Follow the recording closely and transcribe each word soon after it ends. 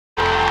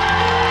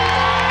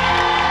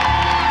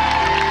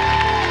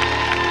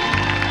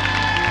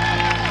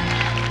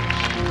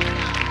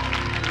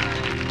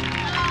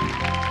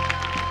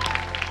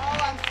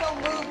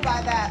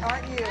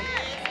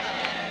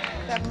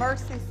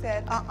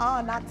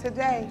Not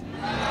today.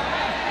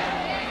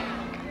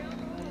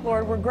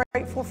 Lord, we're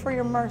grateful for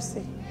your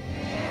mercy.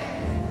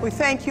 We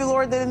thank you,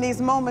 Lord, that in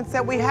these moments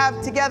that we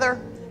have together,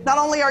 not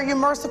only are you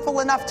merciful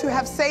enough to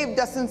have saved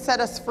us and set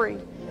us free,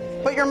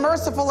 but you're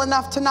merciful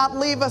enough to not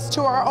leave us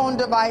to our own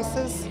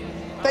devices,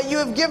 that you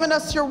have given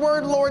us your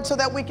word, Lord, so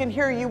that we can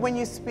hear you when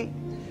you speak.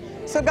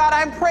 So God,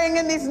 I'm praying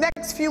in these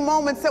next few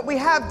moments that we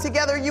have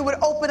together, you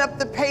would open up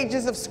the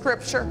pages of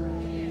Scripture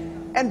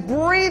and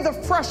breathe a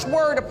fresh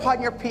word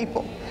upon your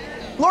people.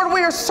 Lord,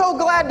 we are so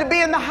glad to be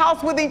in the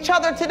house with each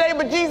other today,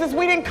 but Jesus,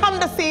 we didn't come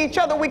to see each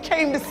other, we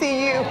came to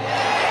see you.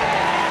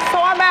 So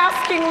I'm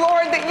asking,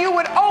 Lord, that you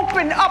would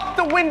open up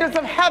the windows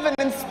of heaven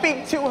and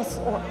speak to us,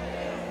 Lord.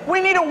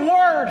 We need a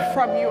word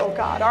from you, oh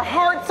God. Our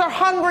hearts are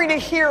hungry to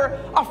hear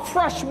a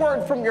fresh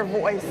word from your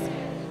voice.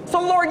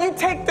 So Lord, you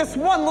take this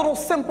one little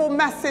simple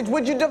message,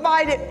 would you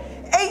divide it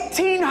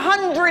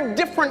 1,800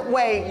 different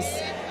ways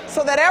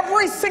so that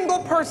every single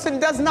person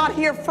does not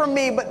hear from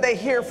me, but they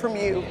hear from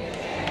you.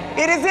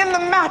 It is in the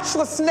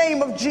matchless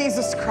name of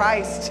Jesus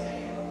Christ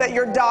that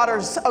your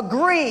daughters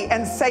agree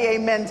and say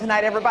amen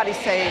tonight. Everybody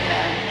say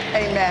amen.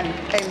 Amen.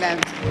 Amen.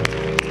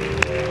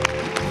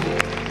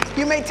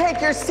 You may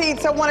take your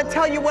seats. I want to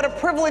tell you what a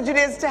privilege it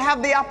is to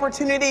have the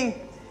opportunity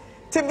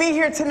to be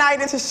here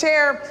tonight and to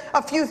share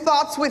a few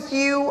thoughts with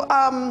you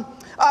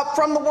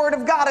from the Word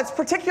of God. It's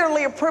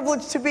particularly a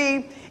privilege to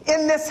be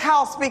in this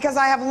house because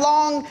I have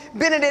long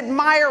been an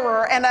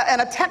admirer and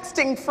a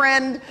texting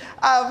friend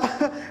of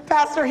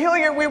Pastor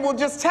Hilliard. We will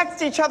just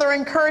text each other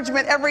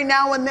encouragement every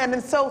now and then.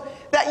 And so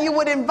that you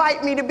would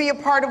invite me to be a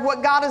part of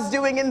what God is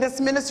doing in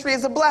this ministry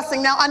is a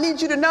blessing. Now, I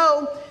need you to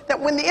know that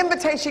when the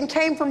invitation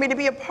came for me to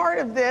be a part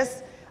of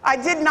this, I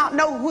did not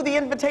know who the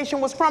invitation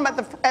was from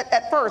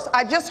at first.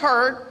 I just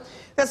heard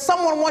that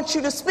someone wants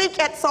you to speak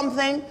at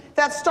something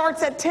that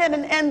starts at 10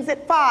 and ends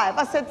at 5.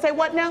 I said, say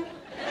what now?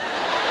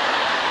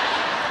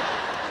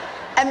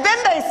 And then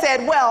they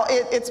said, well,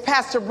 it's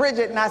Pastor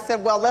Bridget. And I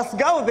said, well, let's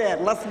go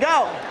then. Let's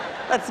go.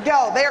 Let's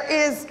go. There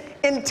is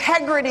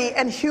integrity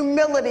and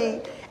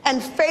humility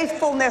and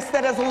faithfulness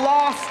that is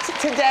lost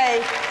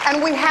today.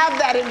 And we have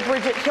that in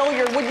Bridget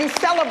Hilliard. Would you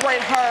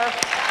celebrate her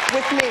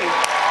with me?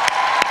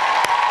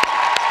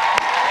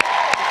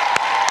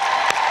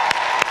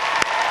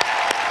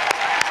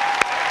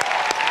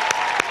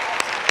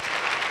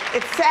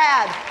 It's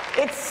sad.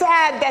 It's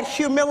sad that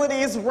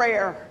humility is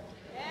rare.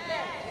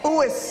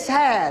 Ooh, it's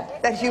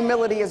sad that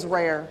humility is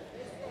rare.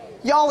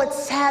 Y'all,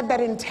 it's sad that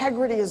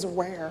integrity is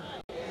rare.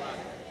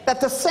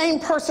 That the same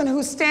person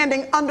who's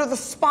standing under the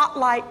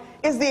spotlight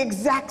is the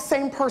exact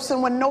same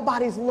person when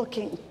nobody's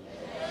looking.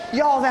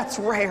 Y'all, that's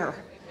rare.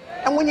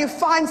 And when you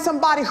find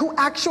somebody who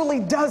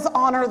actually does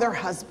honor their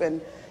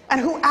husband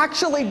and who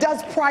actually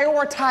does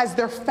prioritize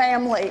their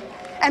family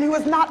and who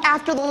is not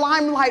after the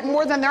limelight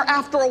more than they're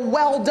after a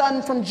well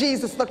done from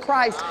Jesus the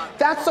Christ,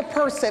 that's a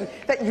person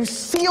that you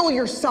seal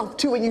yourself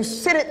to and you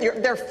sit at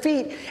their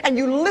feet and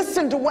you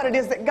listen to what it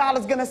is that God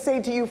is going to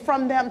say to you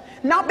from them,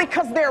 not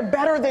because they're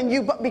better than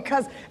you, but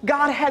because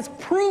God has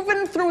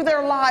proven through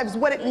their lives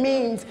what it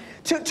means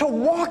to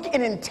walk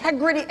in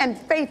integrity and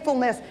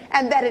faithfulness,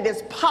 and that it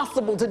is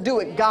possible to do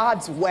it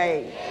God's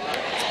way.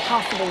 It's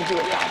possible to do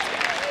it God's way.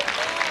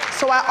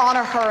 So I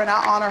honor her and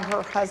I honor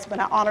her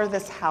husband. I honor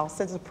this house.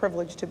 It's a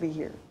privilege to be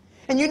here.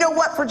 And you know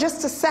what? For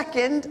just a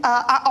second,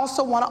 I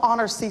also want to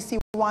honor CeCe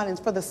Winans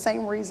for the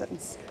same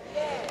reasons.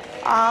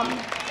 Amen.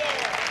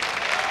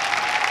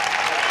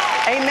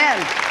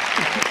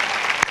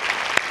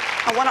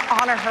 I want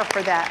to honor her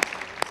for that.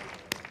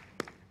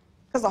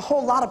 Because a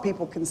whole lot of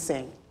people can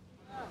sing.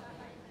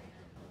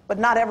 But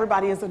not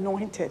everybody is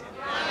anointed.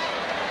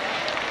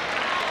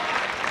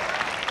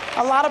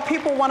 A lot of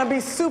people want to be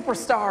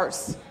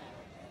superstars.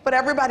 But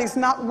everybody's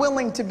not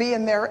willing to be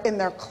in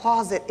their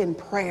closet in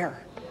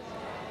prayer,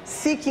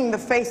 seeking the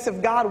face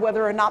of God,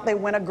 whether or not they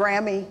win a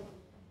Grammy,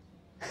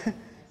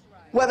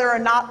 whether or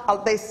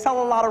not they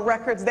sell a lot of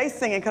records. They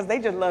sing it because they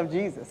just love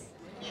Jesus.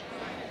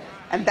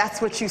 And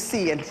that's what you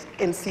see in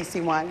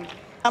CeCe Winans.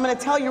 I'm going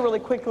to tell you really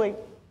quickly,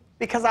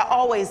 because I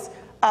always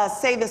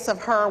say this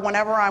of her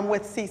whenever I'm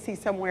with CeCe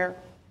somewhere.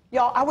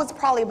 Y'all, I was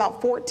probably about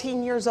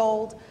 14 years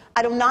old.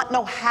 I do not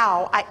know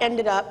how I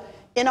ended up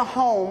in a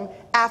home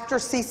after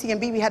CeCe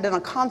and BB had done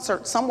a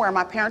concert somewhere.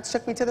 My parents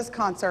took me to this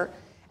concert,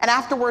 and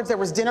afterwards there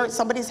was dinner at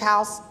somebody's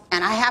house,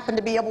 and I happened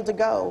to be able to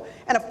go.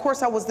 And of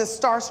course I was this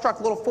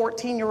starstruck little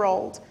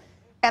 14-year-old,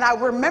 and I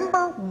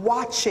remember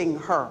watching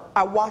her.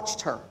 I watched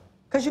her,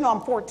 because you know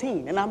I'm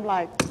 14, and I'm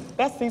like,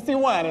 that's CeCe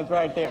Winans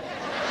right there.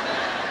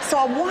 So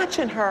I'm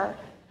watching her,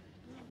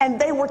 and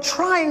they were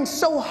trying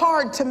so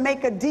hard to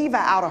make a diva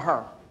out of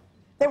her.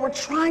 They were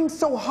trying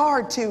so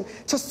hard to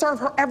serve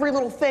her every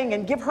little thing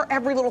and give her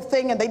every little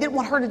thing, and they didn't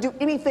want her to do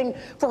anything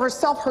for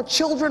herself. Her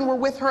children were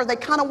with her. They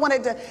kind of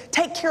wanted to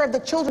take care of the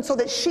children so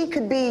that she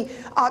could be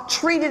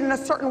treated in a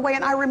certain way.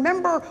 And I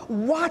remember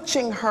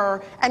watching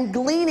her and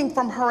gleaning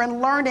from her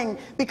and learning,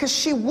 because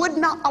she would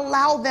not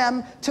allow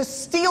them to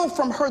steal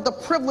from her the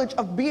privilege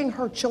of being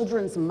her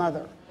children's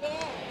mother.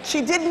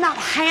 She did not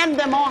hand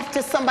them off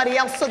to somebody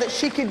else so that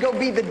she could go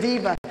be the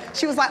diva.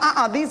 She was like,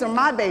 these are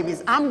my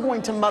babies. I'm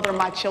going to mother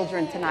my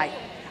children tonight.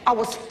 I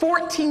was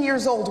 14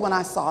 years old when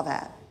I saw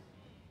that.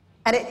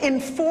 And it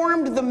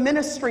informed the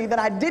ministry that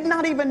I did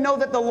not even know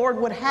that the Lord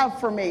would have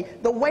for me.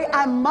 The way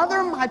I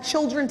mother my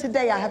children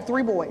today, I have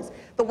 3 boys.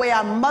 The way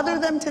I mother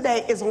them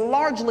today is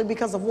largely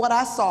because of what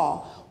I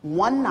saw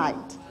one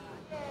night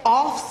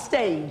off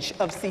stage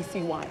of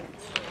CC Winans.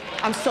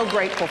 I'm so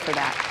grateful for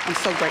that. I'm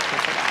so grateful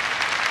for that.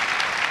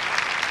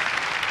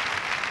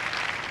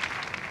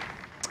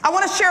 I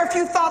want to share a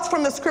few thoughts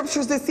from the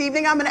scriptures this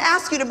evening. I'm going to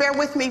ask you to bear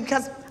with me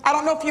because I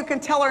don't know if you can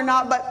tell or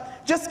not, but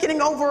just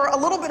getting over a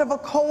little bit of a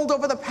cold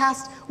over the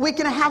past week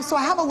and a half, so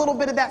I have a little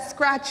bit of that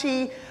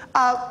scratchy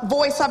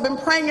voice. I've been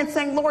praying and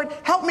saying, Lord,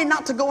 help me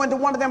not to go into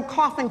one of them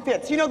coughing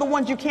fits. You know, the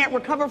ones you can't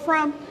recover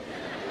from?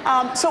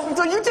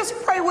 So you just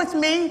pray with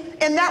me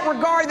in that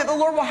regard that the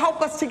Lord will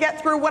help us to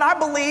get through what I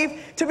believe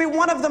to be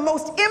one of the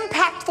most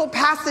impactful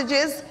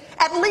passages,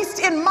 at least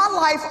in my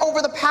life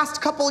over the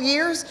past couple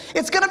years.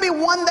 It's going to be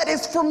one that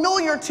is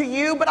familiar to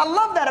you, but I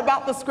love that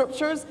about the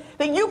scriptures,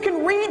 that you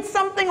can read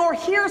something or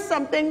hear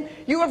something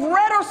you have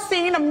read or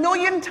seen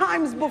 1,000,000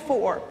 times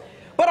before.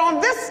 But on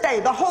this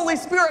day, the Holy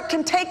Spirit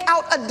can take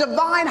out a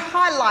divine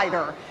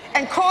highlighter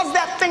and cause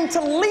that thing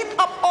to leap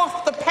up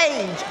off the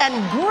page and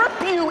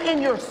grip you in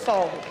your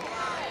soul.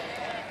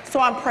 So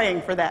I'm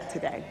praying for that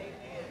today.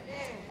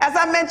 As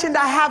I mentioned,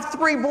 I have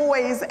 3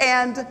 boys,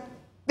 and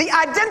the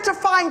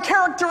identifying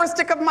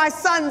characteristic of my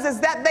sons is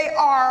that they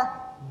are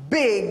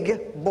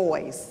big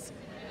boys.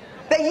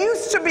 They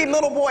used to be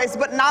little boys,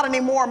 but not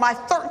anymore. My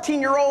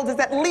 13-year-old is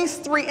at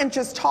least 3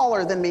 inches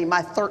taller than me,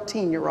 my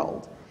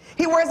 13-year-old.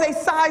 He wears a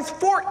size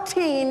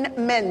 14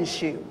 men's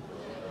shoe.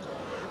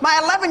 My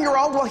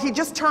 11-year-old, well, he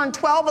just turned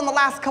 12 in the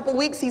last couple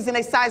weeks. He's in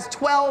a size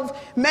 12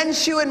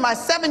 men's shoe, and my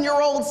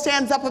 7-year-old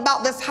stands up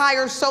about this high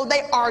or so.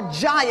 They are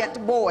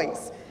giant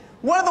boys.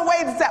 One of the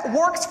ways that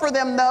works for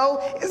them,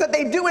 though, is that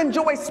they do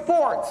enjoy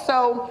sports.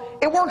 So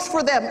it works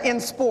for them in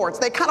sports.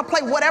 They kind of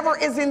play whatever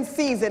is in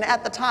season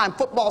at the time.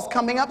 Football's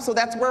coming up, so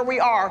that's where we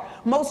are.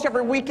 Most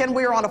every weekend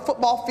we are on a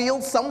football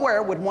field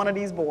somewhere with one of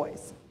these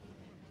boys.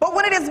 But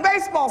when it is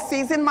baseball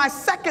season, my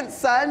second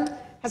son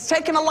has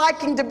taken a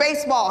liking to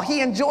baseball.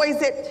 He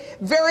enjoys it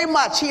very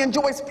much. He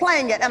enjoys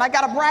playing it. And I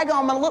got to brag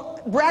on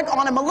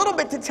him a little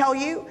bit to tell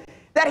you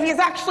that he is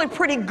actually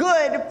pretty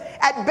good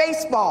at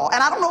baseball.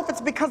 And I don't know if it's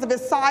because of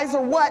his size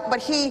or what, but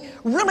he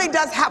really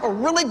does have a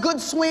really good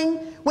swing.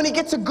 When he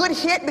gets a good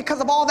hit because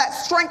of all that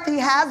strength he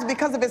has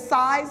because of his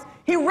size,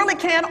 he really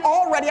can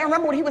already. I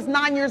remember when he was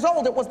 9 years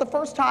old, it was the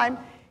first time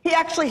he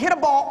actually hit a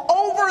ball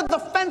over the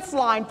fence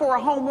line for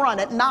a home run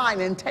at 9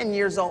 and 10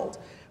 years old.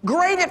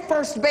 Great at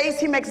first base.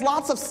 He makes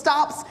lots of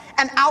stops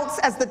and outs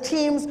as the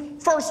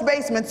team's first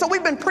baseman. So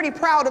we've been pretty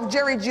proud of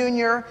Jerry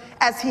Jr.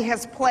 as he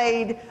has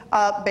played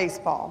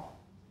baseball.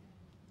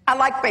 I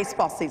like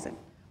baseball season,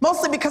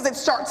 mostly because it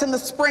starts in the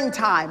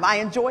springtime. I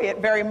enjoy it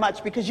very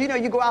much because, you know,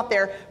 you go out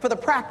there for the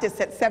practice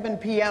at 7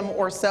 p.m.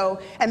 or so,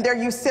 and there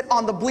you sit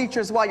on the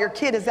bleachers while your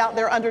kid is out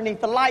there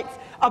underneath the lights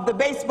of the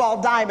baseball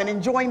diamond,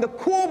 enjoying the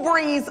cool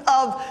breeze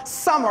of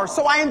summer.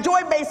 So I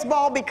enjoy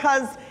baseball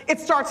because it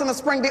starts in the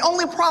spring. The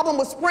only problem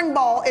with spring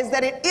ball is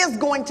that it is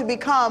going to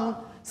become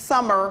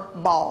summer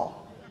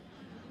ball.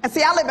 And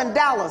see, I live in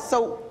Dallas,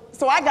 so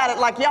I got it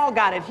like y'all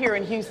got it here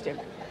in Houston.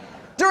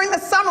 During the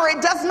summer,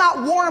 it does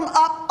not warm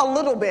up a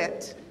little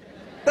bit.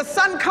 The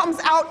sun comes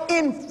out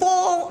in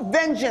full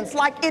vengeance,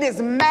 like it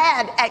is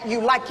mad at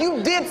you, like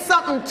you did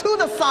something to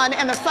the sun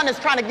and the sun is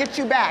trying to get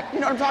you back. You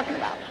know what I'm talking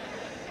about?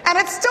 And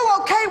it's still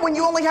okay when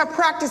you only have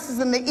practices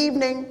in the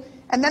evening,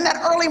 and then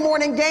that early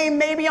morning game,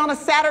 maybe on a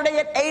Saturday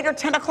at 8 or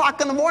 10 o'clock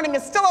in the morning,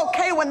 is still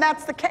okay when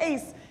that's the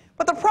case.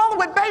 But the problem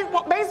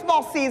with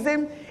baseball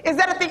season is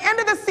that at the end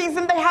of the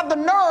season, they have the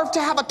nerve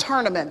to have a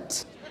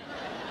tournament.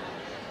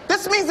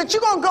 This means that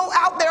you're going to go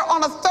out there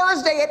on a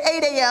Thursday at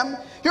 8 a.m.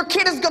 Your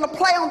kid is going to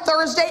play on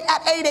Thursday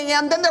at 8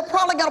 a.m. Then they're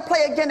probably going to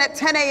play again at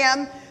 10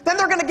 a.m. Then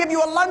they're going to give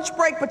you a lunch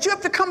break, but you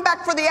have to come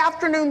back for the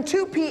afternoon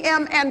 2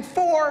 p.m. and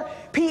 4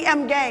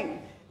 p.m. game.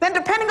 Then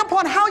depending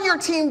upon how your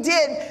team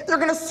did, they're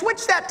going to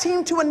switch that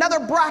team to another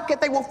bracket.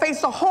 They will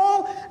face a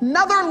whole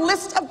nother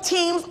list of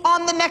teams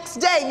on the next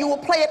day. You will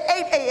play at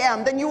 8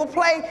 a.m. Then you will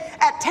play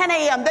at 10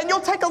 a.m. Then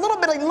you'll take a little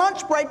bit of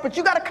lunch break, but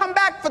you got to come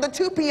back for the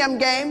 2 p.m.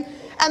 game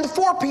and the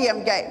 4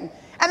 p.m. game.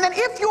 And then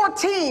if your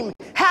team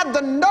had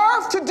the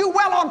nerve to do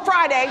well on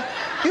Friday,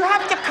 you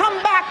have to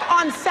come back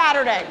on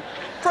Saturday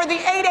for the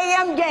 8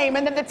 a.m. game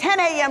and then the 10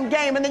 a.m.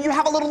 game, and then you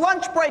have a little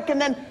lunch break and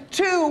then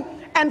 2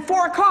 and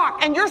 4 o'clock,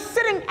 and you're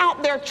sitting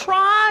out there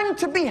trying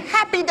to be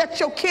happy that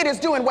your kid is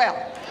doing well.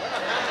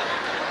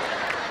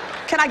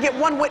 Can I get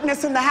one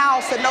witness in the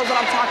house that knows what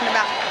I'm talking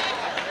about?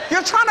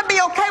 You're trying to be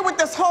okay with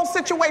this whole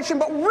situation,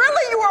 but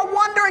really you are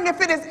wondering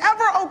if it is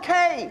ever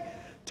okay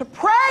to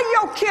pray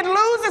your kid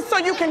loses so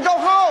you can go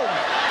home.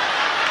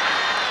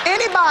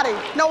 Anybody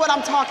know what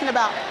I'm talking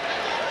about?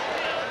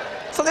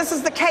 So this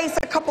is the case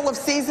a couple of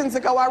seasons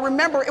ago. I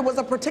remember it was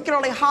a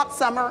particularly hot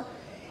summer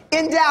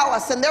in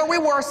Dallas, and there we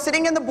were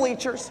sitting in the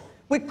bleachers.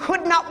 We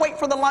could not wait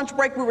for the lunch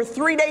break. We were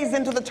 3 days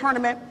into the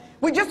tournament.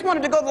 We just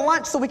wanted to go to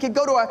lunch so we could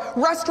go to a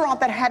restaurant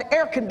that had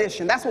air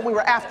condition. That's what we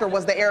were after,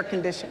 was the air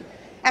condition.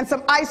 And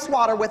some ice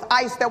water with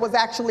ice that was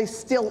actually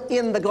still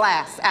in the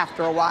glass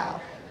after a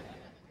while.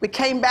 We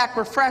came back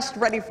refreshed,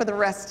 ready for the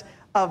rest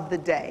of the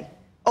day.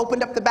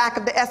 Opened up the back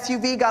of the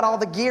SUV, got all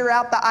the gear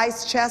out, the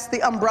ice chest,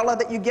 the umbrella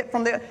that you get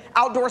from the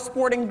outdoor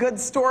sporting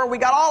goods store. We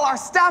got all our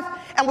stuff,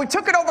 and we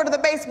took it over to the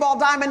baseball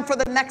diamond for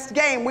the next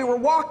game.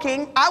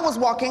 I was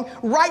walking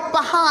right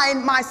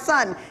behind my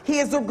son. He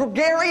is a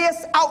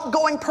gregarious,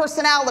 outgoing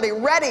personality,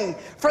 ready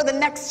for the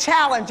next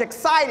challenge,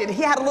 excited.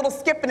 He had a little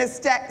skip in his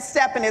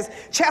step, and his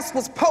chest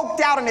was poked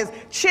out, and his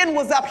chin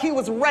was up. He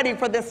was ready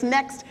for this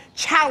next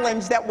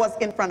challenge that was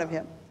in front of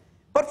him.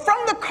 But from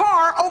the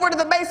car over to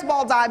the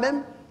baseball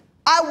diamond,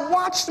 I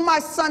watched my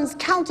son's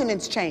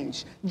countenance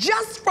change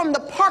just from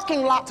the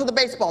parking lot to the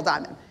baseball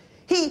diamond.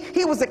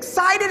 He was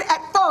excited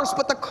at first,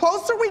 but the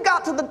closer we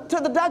got to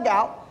the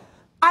dugout,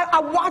 I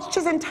watched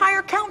his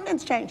entire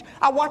countenance change.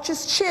 I watched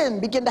his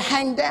chin begin to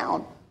hang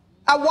down.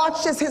 I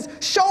watched as his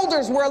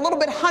shoulders were a little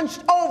bit hunched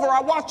over.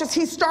 I watched as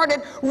he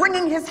started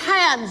wringing his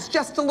hands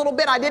just a little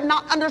bit. I did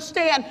not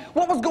understand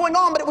what was going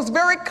on, but it was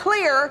very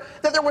clear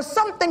that there was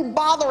something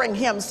bothering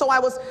him. So I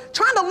was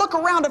trying to look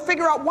around to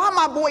figure out why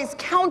my boy's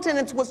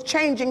countenance was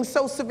changing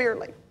so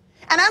severely.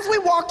 And as we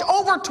walked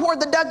over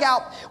toward the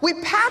dugout, we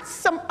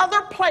passed some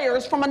other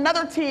players from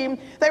another team.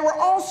 They were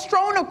all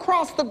strewn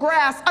across the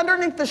grass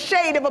underneath the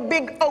shade of a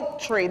big oak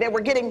tree. They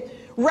were getting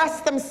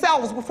rest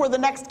themselves before the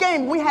next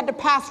game. We had to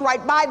pass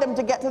right by them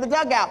to get to the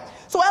dugout.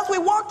 So as we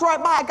walked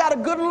right by, I got a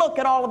good look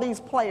at all of these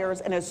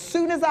players. And as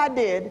soon as I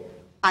did,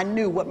 I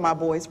knew what my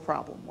boy's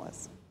problem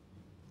was.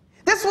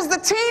 This was the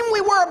team we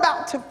were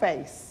about to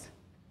face.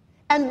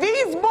 And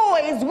these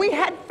boys we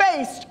had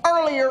faced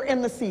earlier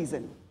in the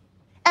season.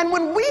 And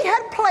when we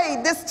had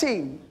played this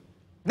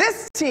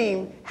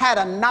team had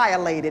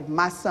annihilated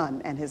my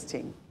son and his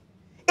team.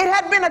 It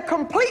had been a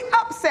complete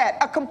upset,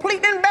 a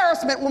complete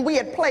embarrassment when we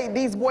had played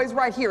these boys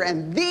right here,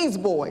 and these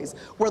boys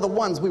were the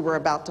ones we were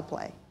about to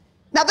play.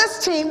 Now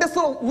this team, this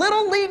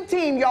little league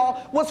team,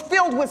 y'all, was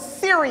filled with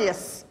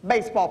serious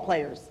baseball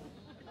players.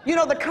 You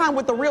know, the kind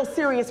with the real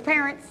serious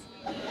parents?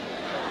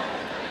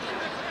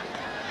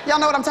 Y'all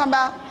know what I'm talking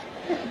about?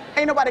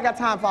 Ain't nobody got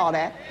time for all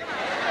that.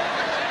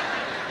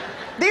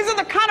 These are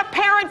the kind of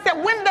parents that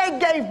when they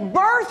gave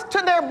birth to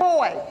their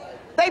boy,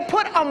 they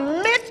put a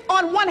mitt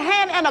on one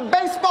hand and a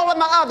baseball in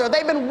the other.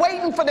 They've been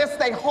waiting for this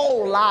their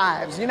whole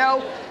lives, you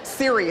know?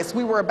 Serious,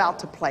 we were about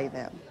to play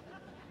them.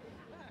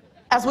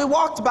 As we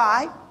walked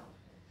by,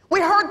 we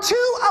heard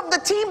two of the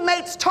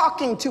teammates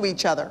talking to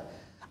each other.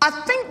 I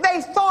think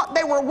they thought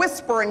they were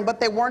whispering, but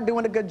they weren't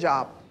doing a good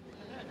job.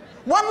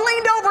 One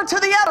leaned over to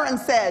the other and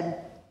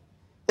said,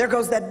 "There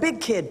goes that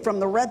big kid from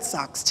the Red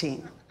Sox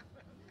team.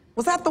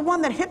 Was that the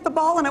one that hit the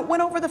ball and it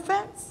went over the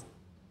fence?"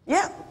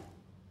 "Yeah,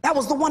 that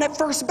was the one at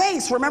first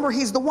base. Remember,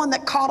 he's the one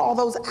that caught all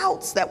those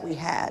outs that we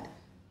had."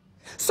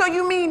 "So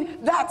you mean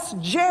that's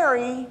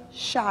Jerry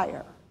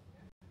Shirer?"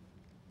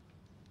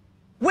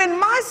 When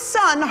my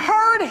son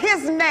heard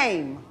his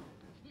name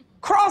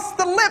cross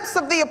the lips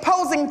of the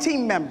opposing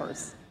team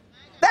members,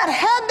 that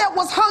head that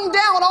was hung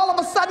down, all of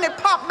a sudden it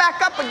popped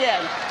back up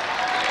again.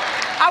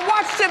 I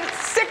watched him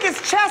stick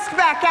his chest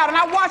back out, and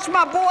I watched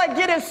my boy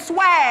get his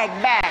swag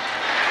back.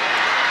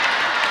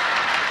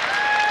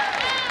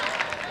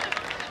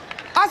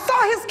 I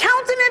saw his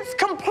countenance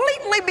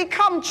completely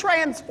become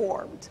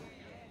transformed,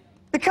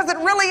 because it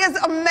really is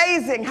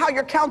amazing how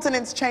your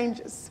countenance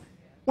changes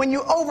when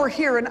you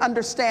overhear and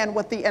understand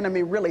what the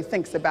enemy really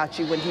thinks about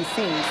you when he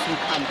sees you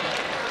coming.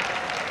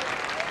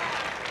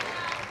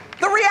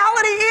 The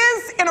reality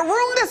is, in a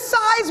room this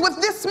size with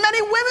this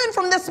many women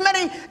from this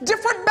many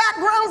different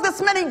backgrounds,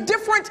 this many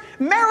different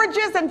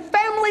marriages and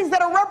families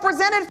that are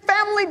represented,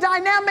 family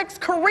dynamics,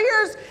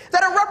 careers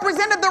that are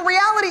represented, the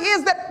reality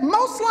is that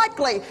most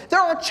likely there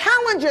are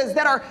challenges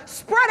that are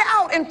spread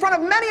out in front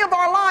of many of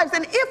our lives.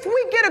 And if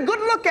we get a good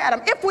look at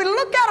them, if we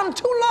look at them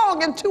too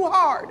long and too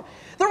hard,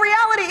 the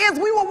reality is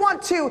we will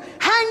want to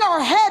hang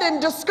our head in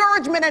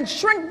discouragement and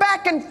shrink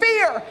back in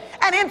fear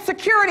and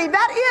insecurity.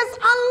 That is,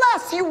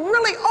 unless you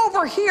really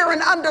overhear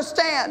and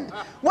understand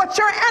what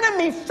your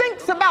enemy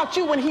thinks about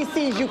you when he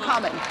sees you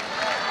coming.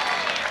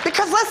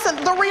 Because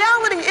listen, the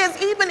reality is,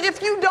 even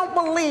if you don't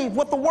believe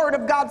what the Word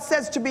of God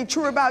says to be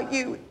true about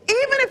you,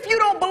 even if you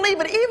don't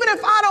believe it, even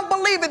if I don't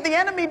believe it, the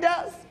enemy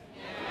does.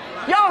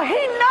 Y'all, he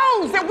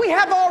knows that we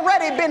have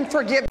already been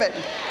forgiven.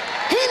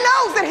 He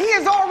knows that he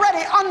is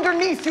already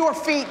underneath your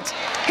feet.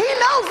 He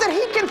knows that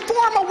he can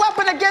form a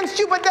weapon against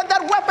you, but that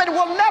weapon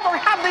will never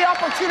have the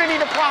opportunity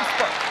to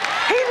prosper.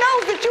 He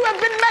knows that you have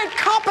been made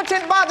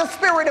competent by the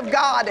Spirit of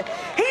God.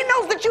 He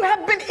knows that you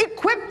have been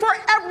equipped for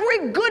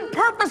every good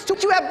purpose to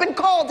which you have been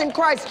called in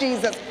Christ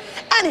Jesus.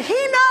 And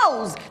he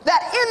knows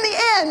that in the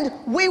end,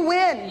 we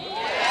win.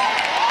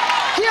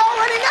 He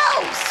already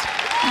knows.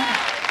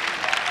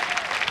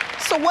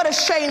 So what a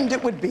shame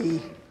it would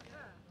be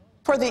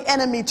for the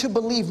enemy to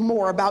believe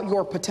more about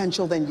your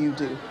potential than you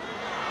do.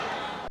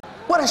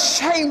 What what a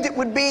shame it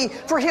would be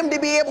for him to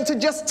be able to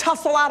just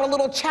tussle out a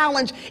little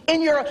challenge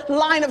in your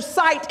line of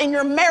sight, in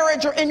your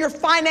marriage, or in your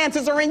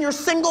finances, or in your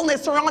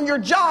singleness, or on your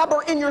job,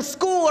 or in your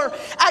school, or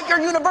at your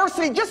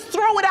university. Just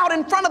throw it out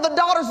in front of the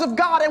daughters of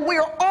God, and we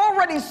are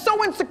already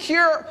so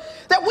insecure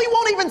that we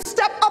won't even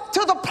step up to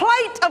the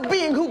plate of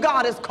being who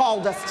God has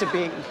called us to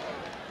be.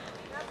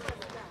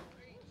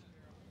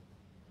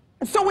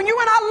 And so when you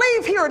and I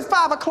leave here at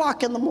 5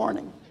 o'clock in the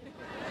morning,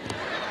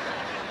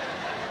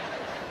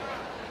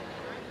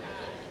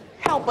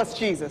 help us,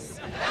 Jesus.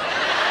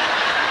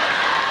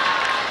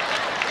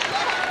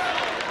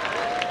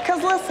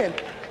 Because listen,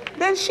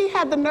 then she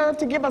had the nerve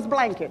to give us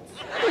blankets.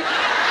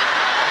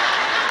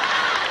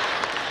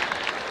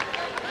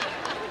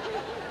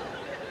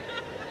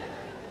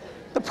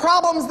 The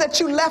problems that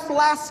you left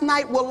last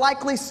night will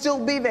likely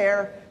still be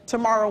there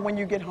tomorrow when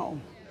you get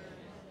home.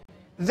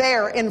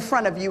 There in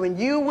front of you, and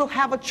you will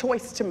have a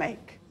choice to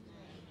make.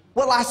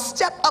 Will I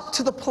step up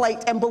to the plate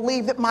and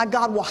believe that my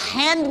God will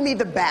hand me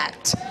the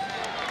bat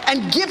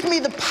and give me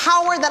the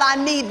power that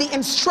I need, the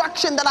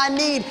instruction that I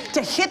need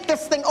to hit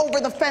this thing over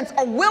the fence?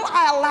 Or will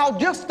I allow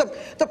just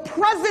the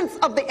presence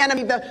of the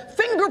enemy, the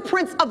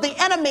fingerprints of the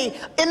enemy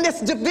in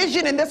this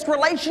division, in this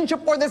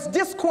relationship, or this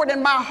discord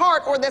in my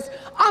heart, or this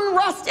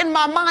unrest in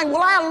my mind?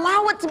 Will I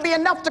allow it to be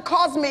enough to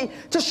cause me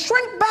to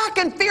shrink back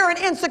in fear and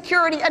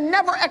insecurity and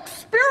never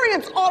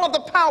experience all of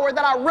the power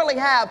that I really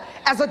have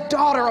as a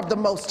daughter of the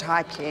Most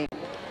High King?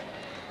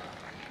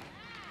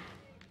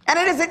 And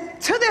it is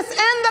to this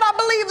end that I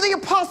believe the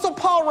Apostle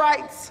Paul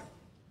writes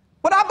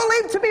what I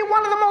believe to be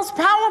one of the most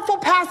powerful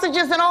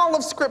passages in all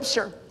of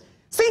Scripture.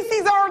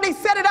 Cece's already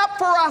set it up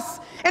for us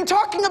in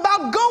talking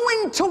about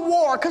going to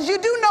war, because you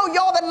do know,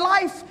 y'all, that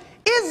life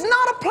is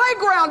not a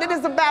playground, it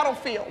is a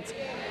battlefield.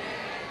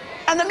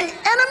 And the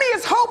enemy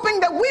is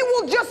hoping that we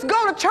will just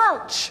go to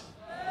church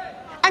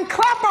and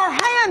clap our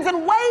hands and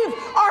wave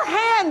our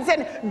hands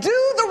and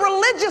do the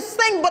religious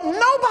thing, but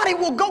nobody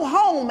will go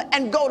home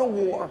and go to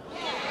war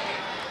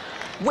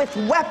with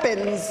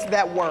weapons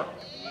that work.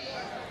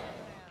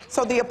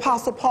 So the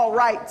Apostle Paul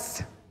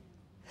writes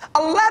a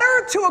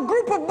letter to a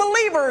group of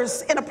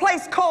believers in a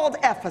place called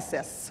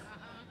Ephesus.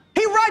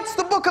 He writes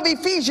the book of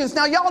Ephesians.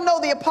 Now, y'all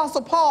know the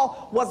Apostle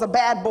Paul was a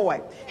bad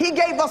boy. He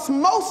gave us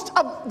most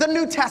of the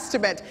New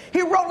Testament.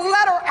 He wrote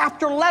letter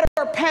after letter,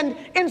 penned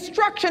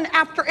instruction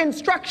after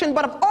instruction.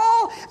 But of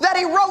all that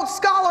he wrote,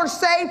 scholars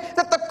say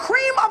that the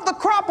cream of the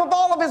crop of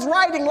all of his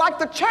writing, like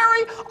the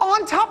cherry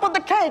on top of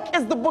the cake,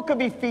 is the book of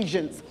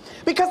Ephesians.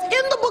 Because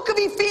in the book of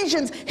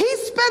Ephesians, he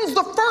spends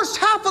the first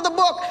half of the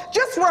book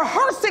just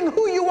rehearsing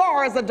who you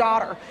are as a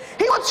daughter.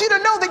 He wants you to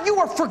know that you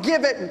are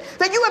forgiven,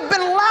 that you have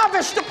been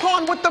lavished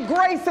upon with the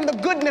grace and the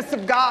goodness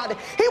of God.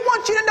 He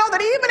wants you to know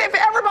that even if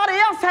everybody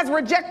else has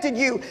rejected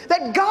you,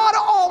 that God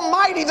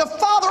Almighty, the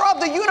Father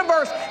of the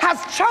universe, has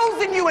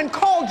chosen you and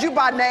called you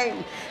by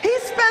name. He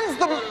spends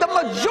the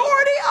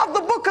majority of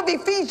the book of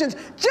Ephesians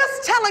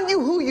just telling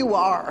you who you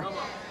are.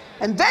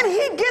 And then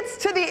he gets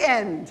to the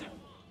end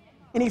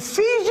in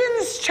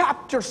Ephesians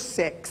chapter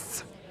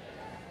 6.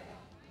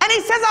 And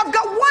he says, I've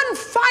got one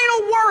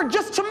final word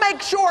just to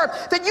make sure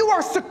that you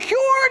are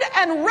secured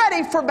and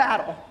ready for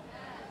battle.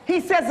 He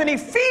says in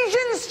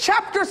Ephesians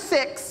chapter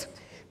 6,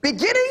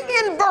 beginning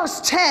in verse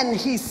 10,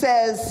 he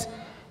says,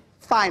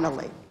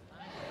 finally.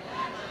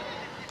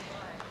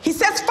 He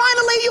says,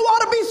 finally, you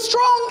ought to be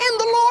strong in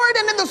the Lord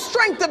and in the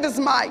strength of his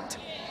might.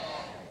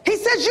 He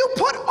says, you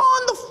put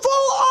on the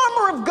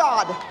full armor of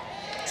God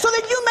so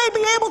that you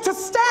may be able to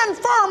stand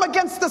firm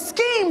against the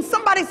schemes.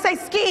 Somebody say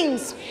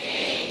schemes.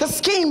 The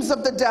schemes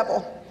of the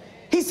devil.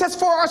 He says,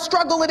 for our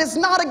struggle, it is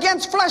not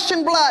against flesh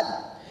and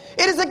blood.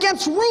 It is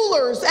against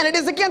rulers, and it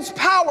is against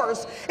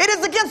powers. It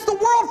is against the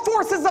world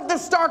forces of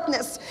this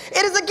darkness.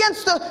 It is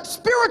against the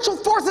spiritual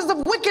forces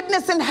of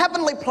wickedness in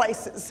heavenly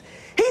places.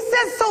 He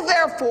says, so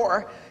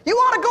therefore, you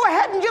ought to go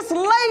ahead and just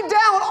lay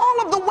down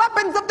all of the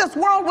weapons of this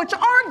world which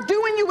aren't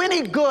doing you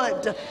any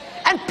good,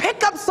 and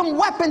pick up some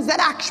weapons that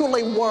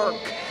actually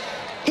work.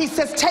 He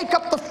says, take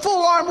up the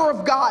full armor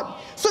of God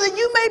so that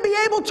you may be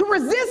able to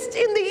resist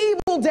in the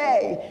evil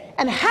day.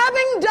 And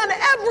having done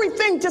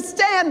everything to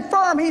stand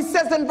firm, he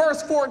says in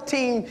verse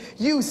 14,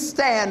 you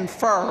stand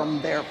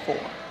firm,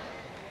 therefore.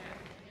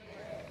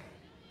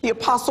 The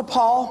Apostle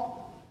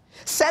Paul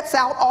sets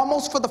out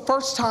almost for the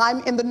first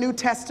time in the New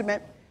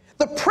Testament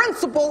the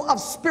principle of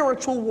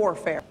spiritual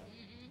warfare.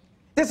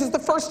 This is the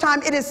first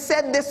time it is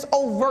said this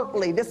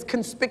overtly, this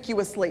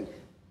conspicuously.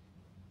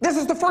 This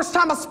is the first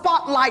time a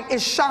spotlight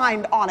is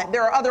shined on it.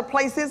 There are other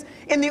places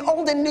in the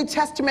Old and New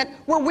Testament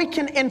where we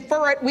can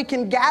infer it, we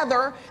can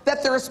gather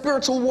that there is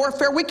spiritual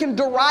warfare, we can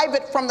derive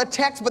it from the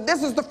text, but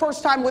this is the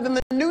first time within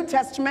the New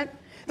Testament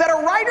that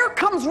a writer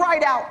comes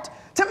right out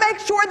to make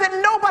sure that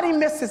nobody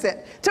misses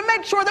it, to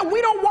make sure that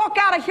we don't walk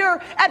out of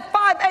here at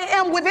 5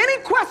 a.m. with any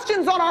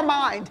questions on our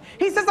mind.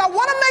 He says, I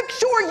want to make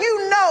sure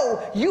you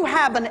know you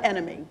have an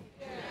enemy.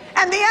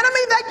 And the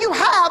enemy that you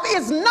have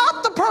is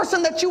not the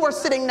person that you are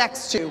sitting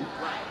next to.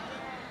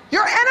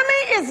 Your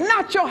enemy is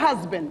not your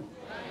husband.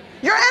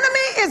 Your enemy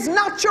is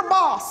not your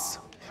boss.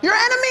 Your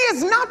enemy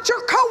is not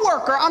your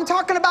coworker. I'm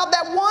talking about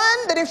that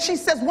one that if she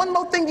says one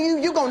more thing to you,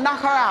 you're going to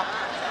knock her out.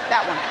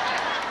 That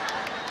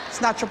one.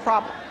 It's not your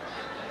problem.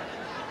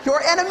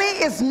 Your enemy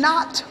is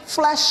not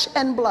flesh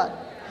and blood.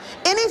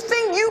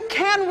 Anything you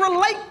can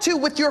relate to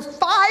with your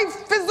 5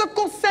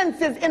 physical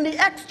senses in the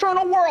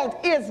external world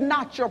is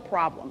not your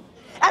problem.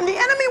 And the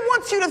enemy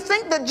wants you to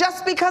think that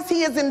just because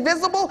he is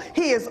invisible,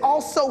 he is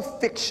also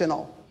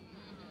fictional.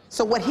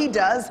 So what he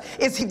does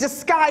is he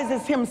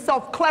disguises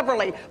himself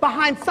cleverly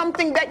behind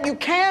something that you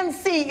can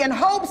see in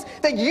hopes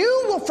that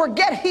you will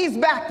forget he's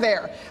back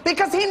there.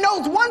 Because he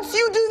knows once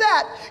you do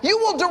that, you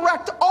will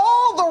direct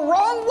all the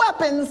wrong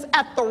weapons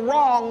at the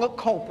wrong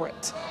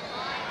culprit.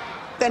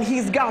 Then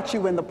he's got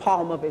you in the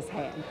palm of his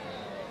hand.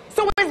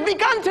 So he's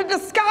begun to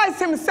disguise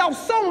himself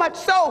so much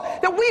so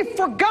that we've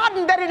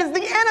forgotten that it is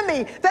the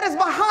enemy that is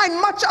behind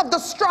much of the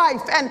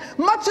strife and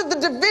much of the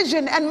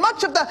division and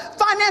much of the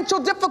financial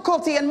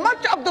difficulty and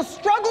much of the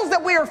struggles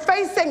that we are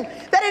facing,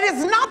 that it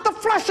is not the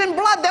flesh and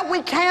blood that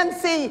we can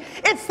see.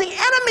 It's the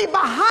enemy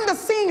behind the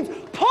scenes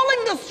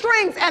pulling the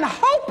strings and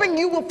hoping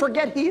you will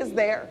forget he is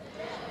there.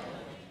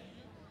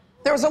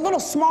 There was a little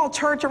small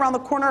church around the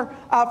corner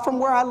from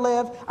where I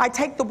live. I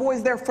take the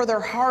boys there for their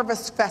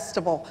harvest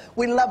festival.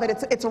 We love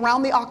it. It's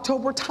around the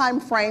October time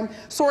frame,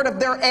 sort of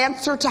their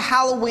answer to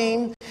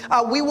Halloween.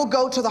 We will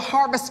go to the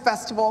harvest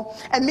festival,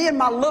 and me and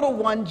my little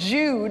one,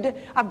 Jude,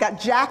 I've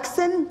got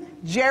Jackson,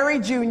 Jerry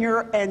Jr.,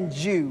 and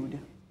Jude.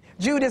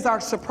 Jude is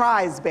our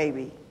surprise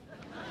baby.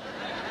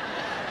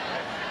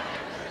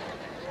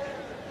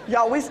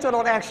 Y'all, we still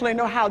don't actually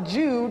know how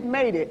Jude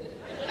made it.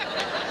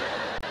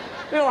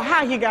 We don't know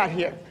how he got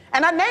here.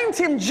 And I named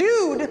him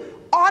Jude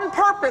on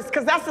purpose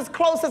because that's as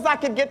close as I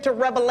could get to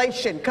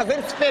Revelation, because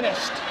it's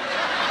finished.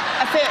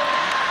 That's it.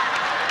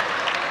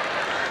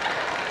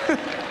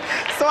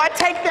 So I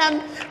take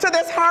them to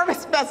this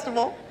harvest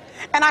festival,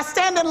 and I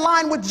stand in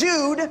line with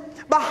Jude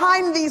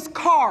behind these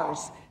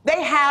cars.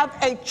 They have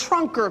a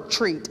trunk or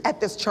treat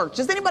at this church.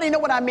 Does anybody know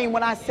what I mean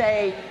when I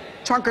say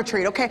trunk or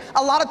treat? Okay,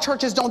 a lot of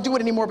churches don't do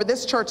it anymore, but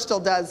this church still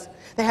does.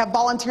 They have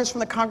volunteers from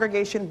the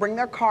congregation bring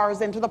their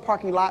cars into the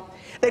parking lot.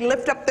 They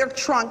lift up their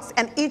trunks,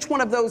 and each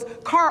one of those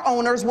car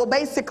owners will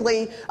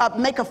basically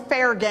make a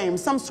fair game,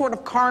 some sort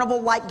of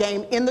carnival-like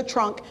game in the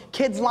trunk.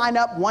 Kids line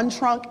up one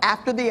trunk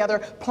after the other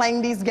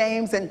playing these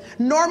games, and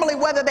normally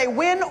whether they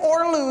win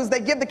or lose, they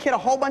give the kid a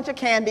whole bunch of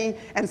candy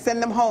and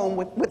send them home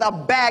with a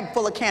bag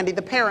full of candy.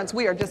 The parents,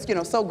 we are just,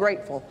 so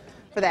grateful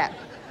for that.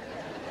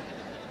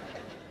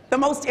 The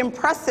most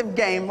impressive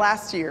game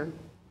last year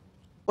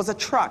was a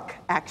truck,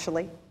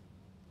 actually.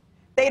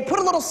 They had put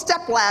a little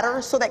step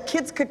ladder so that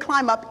kids could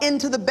climb up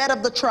into the bed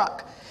of the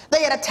truck.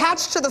 They had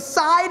attached to the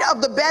side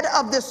of the bed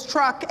of this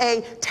truck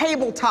a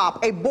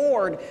tabletop, a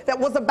board that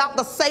was about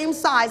the same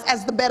size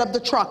as the bed of the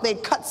truck.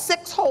 They'd cut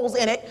 6 holes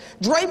in it,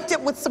 draped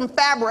it with some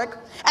fabric,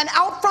 and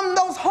out from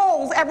those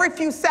holes every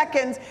few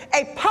seconds,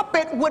 a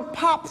puppet would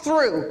pop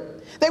through.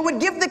 They would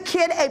give the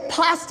kid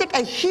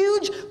a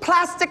huge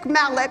plastic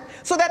mallet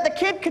so that the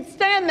kid could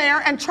stand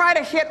there and try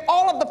to hit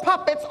all of the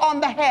puppets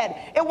on the head.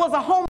 It was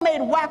a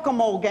homemade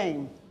whack-a-mole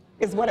game,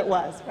 is what it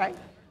was, right?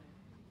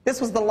 This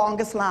was the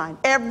longest line.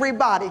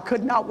 Everybody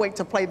could not wait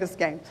to play this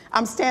game.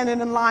 I'm standing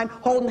in line,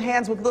 holding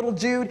hands with little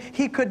Jude.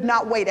 He could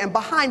not wait. And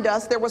behind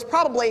us, there was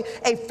probably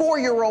a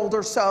 4-year-old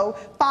or so,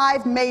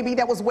 5 maybe,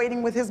 that was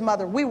waiting with his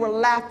mother. We were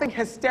laughing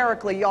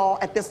hysterically, y'all,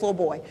 at this little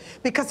boy,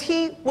 because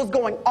he was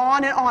going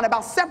on and on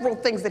about several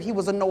things that he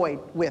was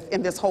annoyed with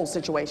in this whole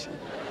situation.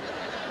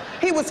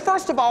 He was,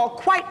 first of all,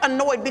 quite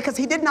annoyed because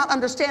he did not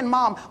understand,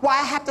 Mom, why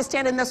I have to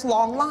stand in this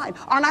long line.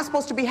 Aren't I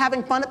supposed to be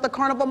having fun at the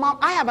carnival, Mom?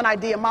 I have an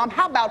idea, Mom.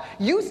 How about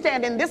you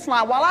stand in this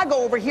line while I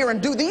go over here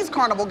and do these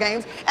carnival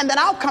games, and then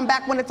I'll come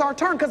back when it's our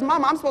turn, because,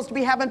 Mom, I'm supposed to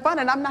be having fun,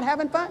 and I'm not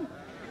having fun.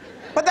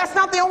 But that's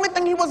not the only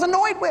thing he was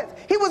annoyed with.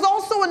 He was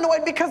also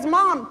annoyed because,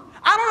 Mom,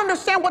 I don't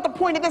understand what the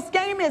point of this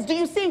game is. Do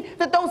you see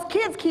that those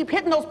kids keep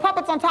hitting those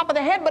puppets on top of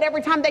the head, but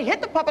every time they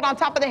hit the puppet on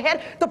top of the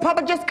head, the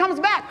puppet just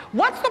comes back?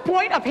 What's the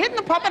point of hitting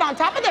the puppet on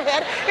top of the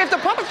head if the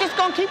puppet's just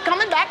going to keep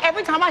coming back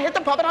every time I hit the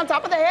puppet on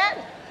top of the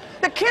head?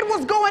 The kid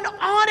was going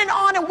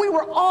on, and we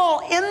were all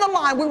in the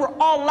line. We were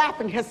all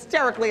laughing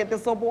hysterically at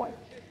this little boy.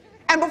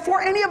 And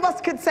before any of us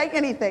could say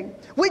anything,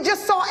 we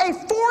just saw a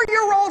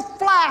 4-year-old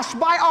flash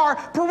by our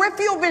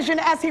peripheral vision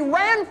as he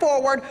ran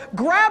forward,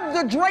 grabbed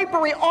the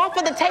drapery off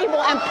of the table,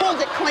 and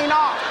pulled it clean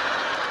off.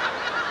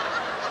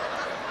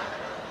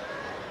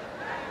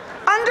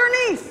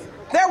 Underneath,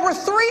 there were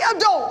 3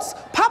 adults,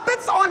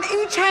 puppets on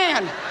each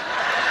hand.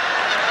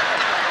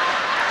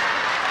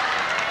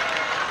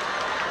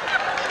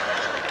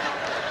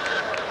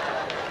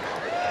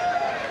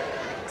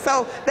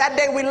 So that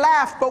day we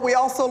laughed, but we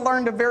also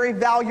learned a very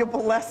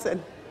valuable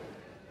lesson.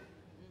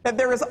 That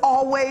there is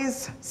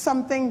always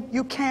something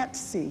you can't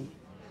see,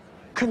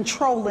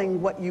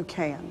 controlling what you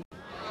can.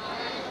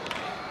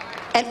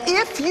 And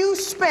if you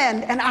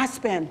spend, and I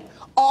spend,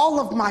 all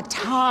of my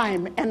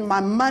time and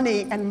my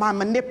money and my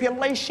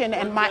manipulation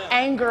and my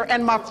anger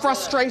and my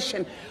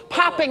frustration,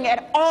 popping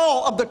at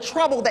all of the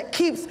trouble that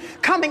keeps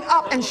coming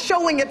up and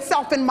showing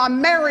itself in my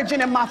marriage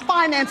and in my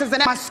finances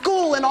and in my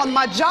school and on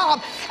my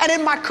job and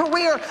in my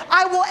career.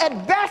 I will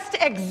at best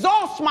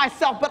exhaust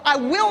myself, but I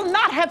will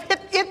not have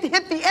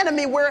hit the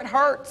enemy where it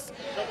hurts.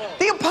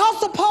 The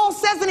Apostle Paul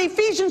says in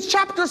Ephesians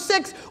chapter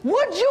 6,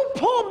 would you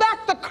pull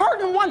back the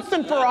curtain once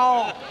and for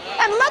all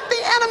and let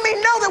the enemy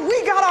know that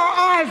we got our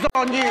eyes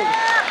on you,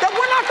 that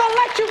we're not going to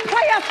let you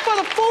play us for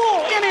the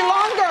fool any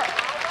longer,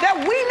 that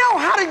we know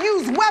how to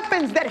use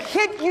weapons that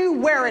hit you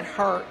where it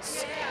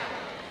hurts.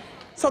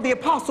 So the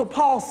Apostle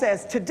Paul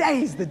says,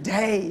 today's the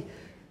day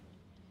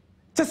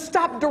to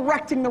stop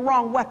directing the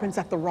wrong weapons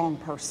at the wrong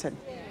person.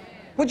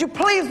 Would you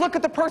please look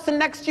at the person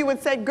next to you and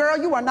say, girl,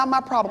 you are not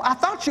my problem. I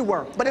thought you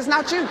were, but it's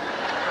not you.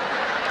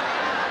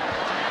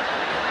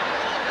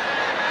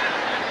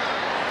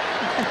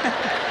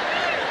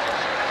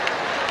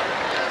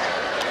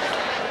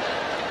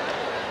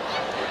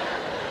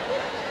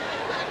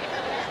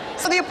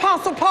 So the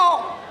Apostle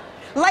Paul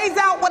lays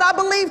out what I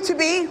believe to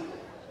be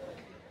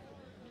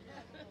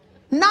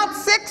not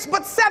 6,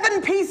 but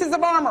 7 pieces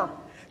of armor.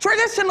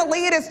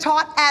 Traditionally, it is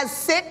taught as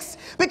 6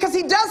 because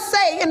he does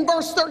say in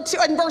verse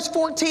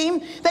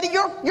 14 that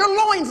your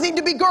loins need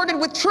to be girded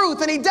with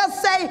truth. And he does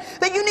say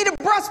that you need a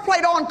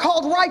breastplate on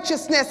called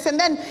righteousness. And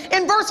then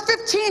in verse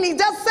 15, he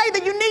does say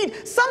that you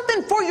need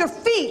something for your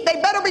feet.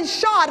 They better be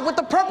shod with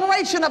the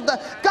preparation of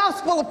the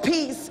gospel of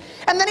peace.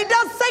 And then he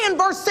does say in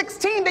verse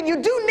 16 that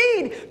you do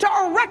need to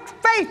erect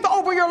faith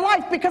over your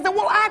life because it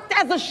will act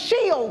as a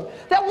shield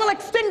that will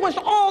extinguish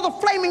all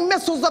the flaming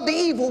missiles of the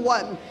evil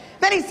one.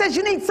 Then he says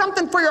you need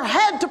something for your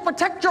head to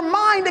protect your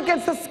mind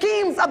against the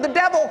schemes of the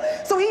devil.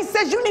 So he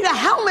says you need a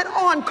helmet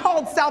on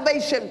called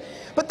salvation.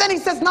 But then he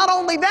says not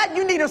only that,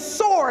 you need a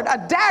sword,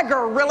 a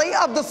dagger really,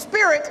 of the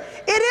Spirit.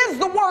 It is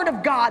the Word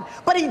of God.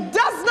 But he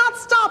does not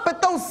stop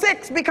at those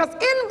 6 because in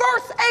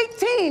verse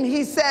 18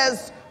 he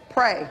says,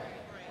 pray.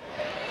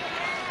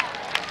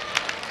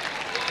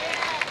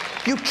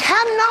 You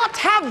cannot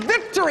have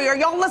victory. Are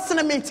y'all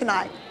listening to me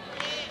tonight?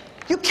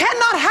 You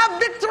cannot have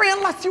victory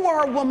unless you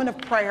are a woman of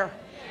prayer.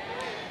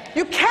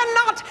 You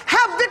cannot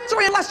have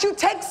victory unless you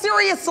take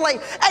seriously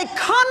a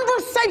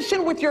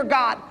conversation with your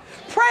God.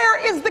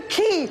 Prayer is the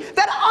key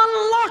that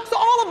unlocks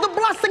all of the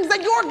blessings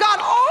that your God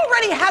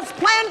already has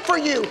planned for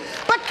you,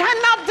 but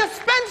cannot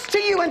dispense to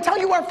you until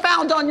you are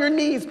found on your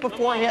knees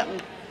before him.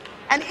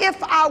 And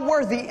if I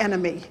were the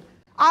enemy,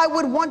 I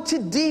would want to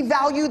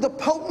devalue the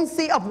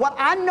potency of what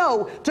I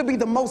know to be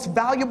the most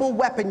valuable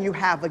weapon you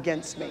have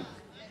against me.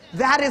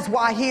 That is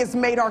why he has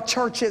made our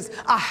churches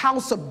a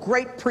house of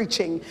great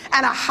preaching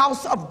and a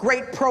house of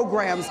great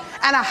programs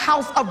and a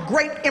house of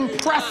great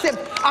impressive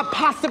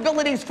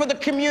possibilities for the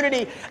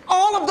community.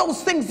 All of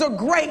those things are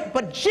great,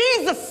 but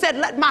Jesus said,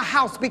 let my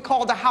house be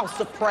called a house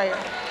of prayer.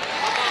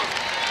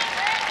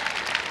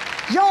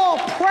 Y'all,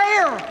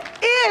 prayer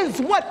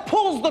is what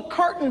pulls the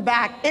curtain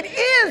back. It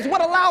is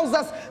what allows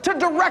us to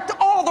direct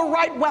all the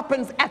right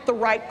weapons at the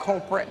right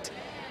culprit.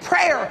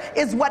 Prayer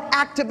is what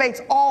activates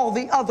all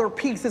the other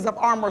pieces of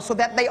armor so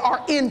that they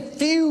are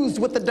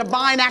infused with the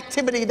divine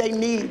activity they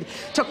need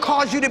to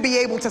cause you to be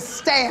able to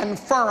stand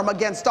firm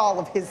against all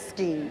of his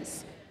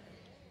schemes.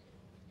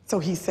 So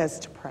he says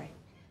to pray.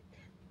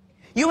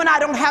 You and I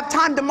don't have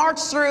time to march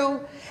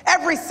through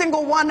every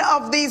single one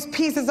of these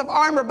pieces of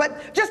armor,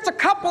 but just a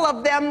couple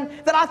of them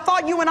that I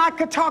thought you and I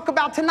could talk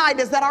about tonight.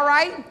 Is that all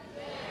right?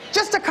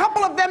 Just a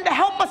couple of them to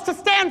help us to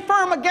stand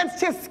firm against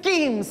his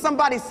schemes.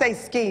 Somebody say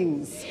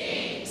schemes.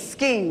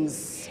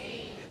 Schemes.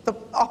 The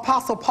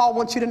Apostle Paul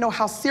wants you to know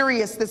how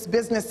serious this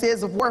business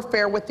is of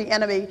warfare with the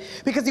enemy,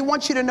 because he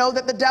wants you to know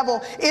that the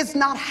devil is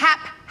not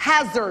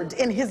haphazard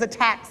in his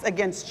attacks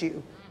against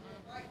you.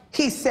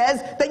 He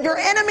says that your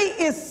enemy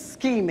is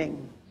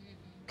scheming.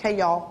 Okay,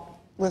 y'all,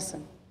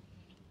 listen.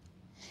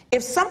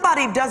 If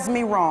somebody does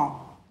me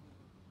wrong,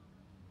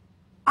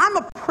 I'm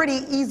a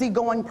pretty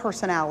easygoing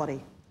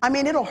personality. I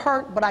mean, it'll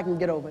hurt, but I can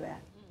get over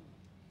that.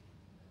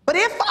 But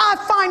if I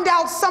find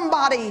out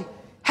somebody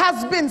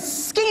has been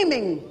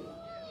scheming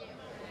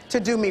to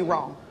do me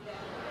wrong,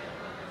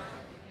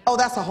 oh,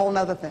 that's a whole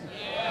nother thing.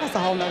 That's a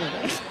whole nother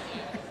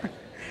thing.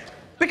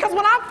 Because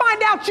when I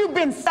find out you've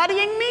been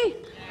studying me,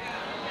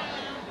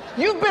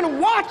 you've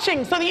been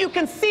watching so that you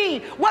can see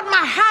what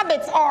my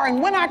habits are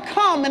and when I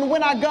come and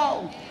when I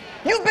go.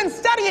 You've been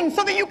studying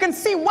so that you can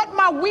see what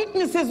my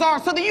weaknesses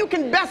are so that you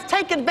can best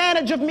take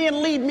advantage of me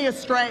and lead me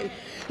astray.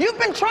 You've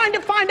been trying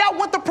to find out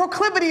what the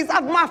proclivities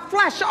of my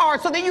flesh are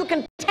so that you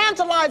can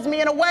tantalize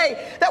me in a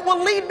way that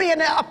will lead me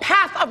in a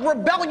path of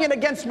rebellion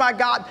against my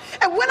God.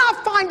 And when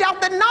I find out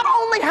that not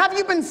only have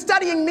you been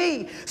studying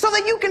me so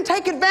that you can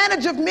take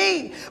advantage of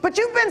me, but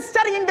you've been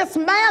studying this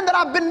man that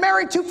I've been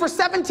married to for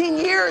 17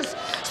 years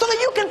so that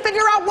you can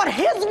figure out what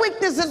his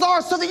weaknesses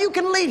are so that you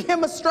can lead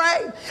him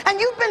astray. And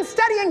you've been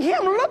studying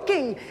him,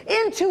 looking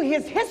into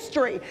his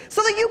history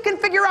so that you can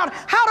figure out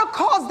how to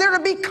cause there to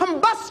be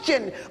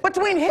combustion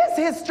between his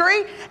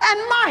history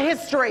and my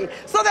history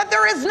so that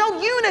there is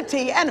no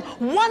unity and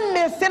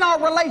oneness in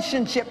our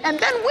relationship. And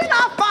then when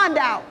I find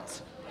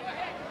out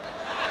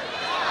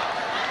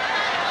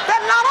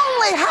that not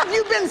only have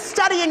you been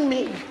studying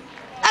me,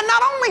 and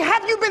not only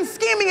have you been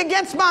scheming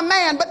against my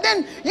man, but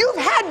then you've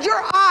had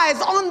your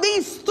eyes on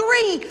these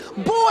 3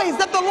 boys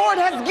that the Lord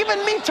has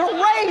given me to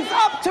raise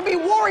up to be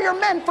warrior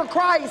men for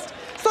Christ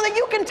so that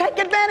you can take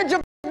advantage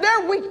of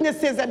their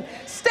weaknesses and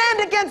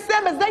stand against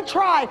them as they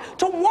try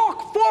to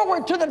walk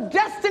forward to the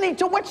destiny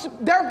to which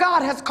their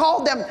God has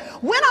called them.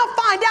 When I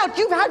find out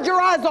you've had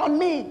your eyes on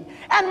me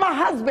and my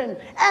husband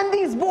and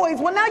these boys,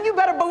 well, now you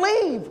better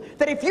believe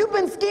that if you've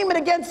been scheming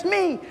against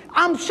me,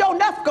 I'm sure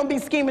enough going to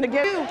be scheming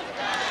against you.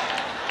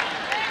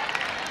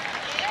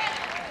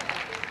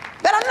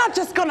 That I'm not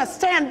just going to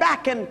stand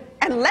back and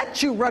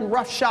let you run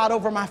roughshod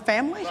over my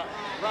family.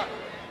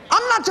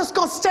 I'm not just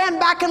going to stand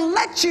back and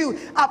let you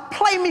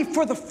play me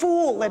for the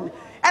fool and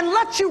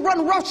let you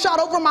run roughshod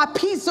over my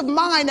peace of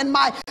mind and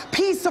my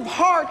peace of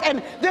heart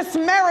and this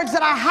marriage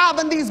that I have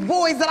and these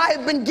boys that I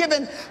have been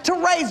given to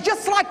raise.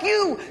 Just like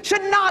you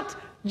should not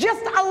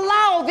just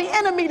allow the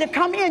enemy to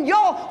come in.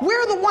 Y'all,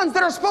 we're the ones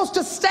that are supposed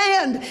to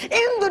stand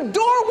in the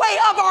doorway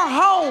of our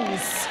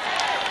homes,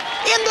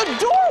 in the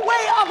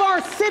doorway of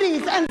our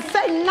cities and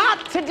say,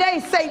 not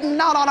today, Satan,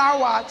 not on our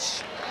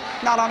watch,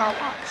 not on our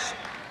watch.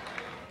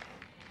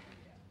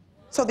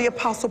 So the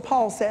Apostle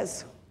Paul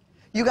says,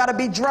 you got to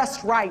be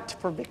dressed right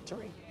for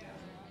victory.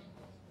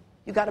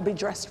 You got to be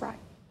dressed right.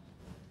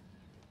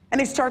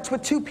 And he starts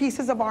with 2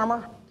 pieces of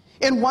armor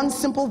in one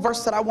simple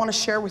verse that I want to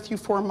share with you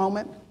for a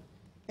moment.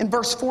 In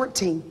verse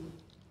 14,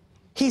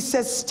 he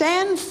says,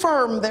 stand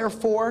firm,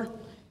 therefore,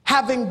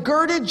 having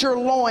girded your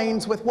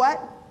loins with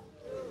what?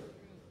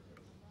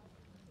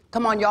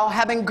 Come on, y'all.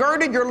 Having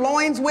girded your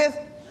loins with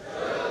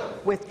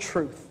truth. With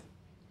truth.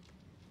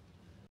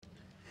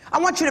 I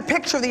want you to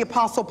picture the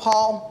Apostle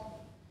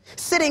Paul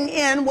sitting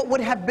in what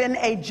would have been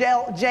a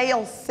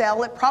jail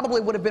cell. It probably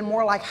would have been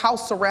more like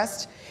house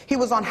arrest. He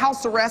was on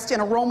house arrest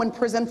in a Roman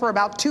prison for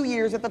about 2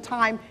 years at the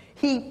time.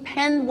 He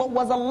penned what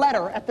was a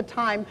letter at the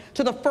time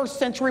to the first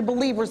century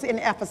believers in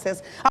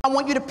Ephesus. I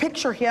want you to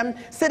picture him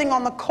sitting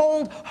on the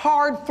cold,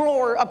 hard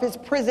floor of his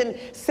prison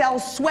cell,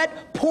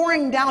 sweat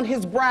pouring down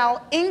his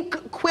brow,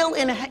 ink quill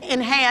in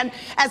hand,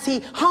 as he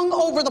hung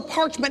over the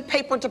parchment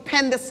paper to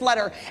pen this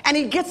letter. And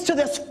he gets to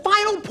this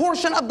final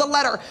portion of the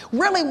letter,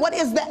 really what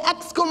is the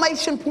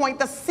exclamation point,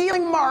 the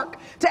sealing mark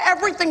to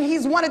everything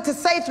he's wanted to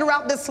say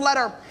throughout this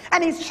letter.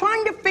 And he's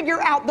trying to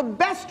figure out the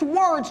best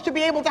words to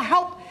be able to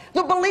help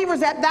the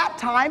believers at that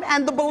time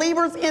and the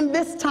believers in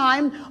this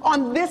time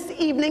on this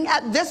evening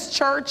at this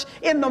church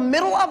in the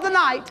middle of the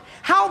night,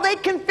 how they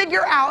can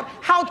figure out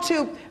how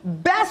to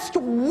best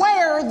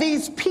wear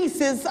these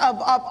pieces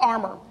of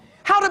armor.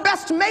 How to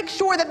best make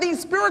sure that these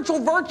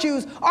spiritual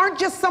virtues aren't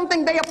just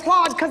something they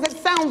applaud because it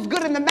sounds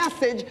good in the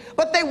message,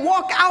 but they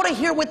walk out of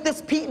here with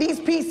these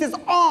pieces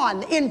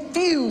on,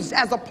 infused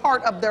as a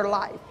part of their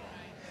life.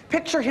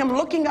 Picture him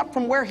looking up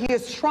from where he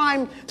is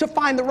trying to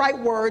find the right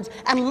words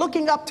and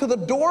looking up to the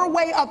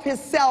doorway of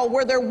his cell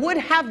where there would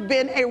have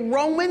been a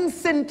Roman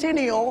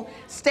centennial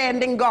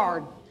standing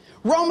guard.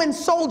 Roman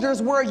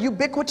soldiers were a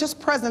ubiquitous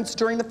presence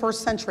during the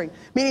first century,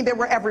 meaning they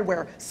were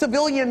everywhere.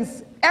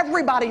 Civilians,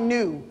 everybody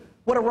knew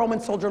what a Roman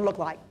soldier looked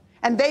like.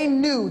 And they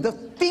knew the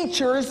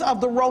features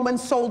of the Roman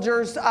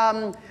soldiers'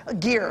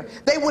 gear.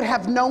 They would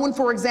have known,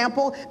 for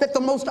example, that the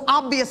most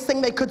obvious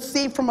thing they could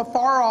see from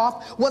afar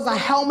off was a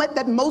helmet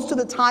that most of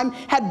the time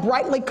had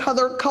brightly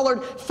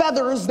colored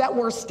feathers that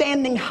were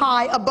standing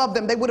high above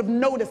them. They would have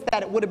noticed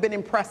that. It would have been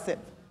impressive.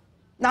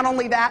 Not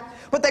only that,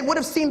 but they would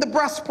have seen the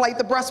breastplate.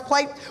 The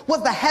breastplate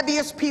was the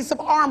heaviest piece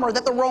of armor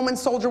that the Roman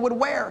soldier would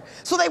wear.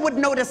 So they would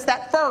notice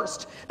that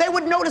first. They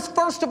would notice,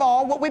 first of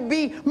all, what would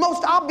be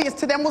most obvious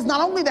to them was not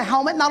only the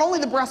helmet, not only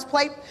the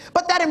breastplate,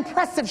 but that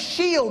impressive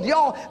shield.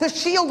 Y'all, the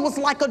shield was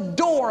like a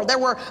door. There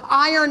were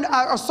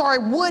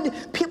wood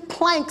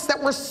planks that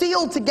were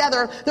sealed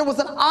together. There was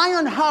an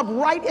iron hub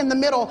right in the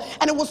middle,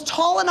 and it was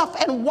tall enough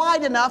and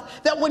wide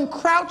enough that when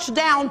crouched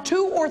down,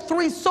 2 or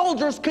 3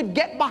 soldiers could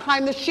get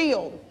behind the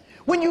shield.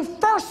 When you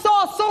first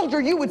saw a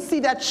soldier, you would see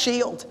that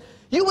shield.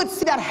 You would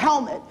see that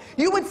helmet.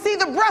 You would see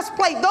the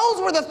breastplate.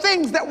 Those were the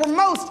things that were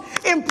most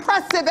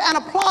impressive and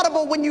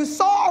applaudable when you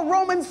saw a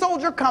Roman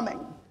soldier coming.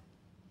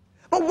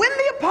 But when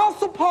the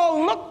Apostle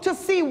Paul looked to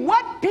see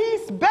what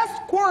piece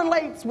best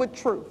correlates with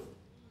truth,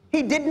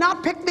 he did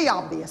not pick the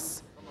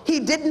obvious.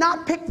 He did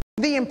not pick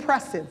the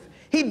impressive.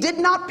 He did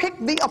not pick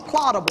the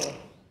applaudable.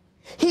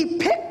 He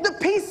picked the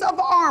piece of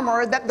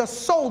armor that the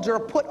soldier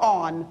put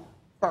on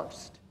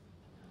first.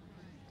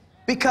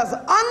 Because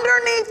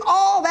underneath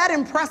all that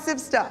impressive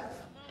stuff,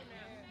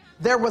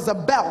 there was a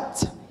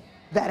belt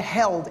that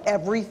held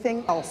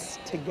everything else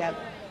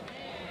together.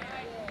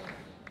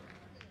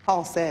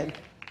 Paul said,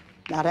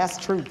 now that's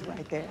truth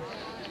right there.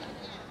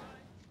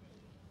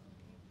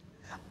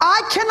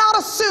 I cannot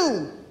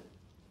assume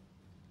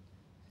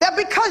that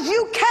because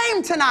you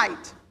came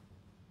tonight,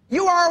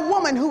 you are a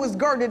woman who is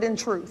girded in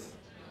truth.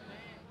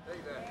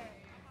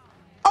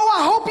 Oh,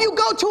 I hope you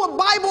go to a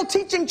Bible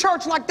teaching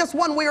church like this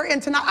one we are in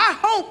tonight. I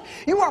hope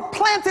you are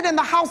planted in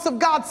the house of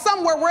God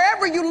somewhere,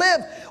 wherever you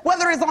live,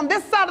 whether it's on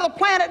this side of the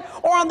planet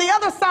or on the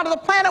other side of the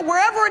planet,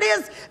 wherever it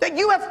is that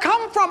you have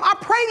come from. I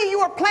pray that you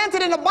are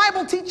planted in a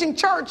Bible teaching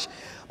church.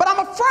 But I'm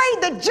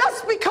afraid that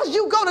just because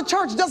you go to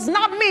church does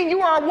not mean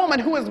you are a woman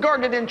who is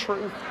girded in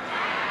truth.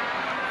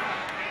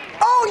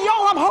 Oh,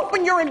 y'all, I'm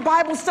hoping you're in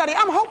Bible study.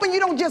 I'm hoping you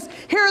don't just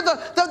hear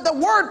the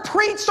word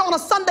preached on a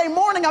Sunday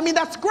morning. I mean,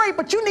 that's great,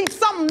 but you need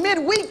something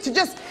midweek to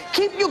just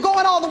keep you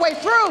going all the way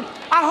through.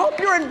 I hope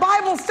you're in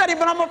Bible study,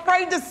 but I'm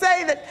afraid to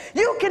say that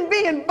you can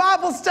be in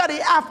Bible study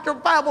after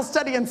Bible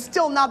study and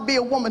still not be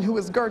a woman who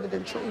is girded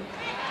in truth.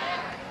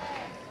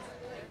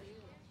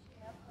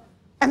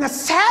 And the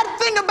sad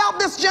thing about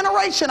this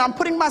generation, I'm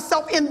putting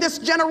myself in this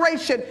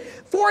generation,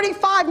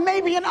 45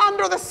 maybe and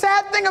under, the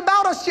sad thing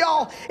about us,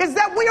 y'all, is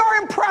that we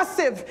are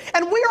impressive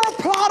and we are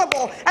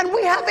applaudable and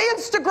we have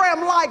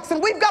Instagram likes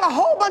and we've got a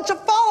whole bunch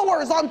of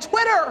followers on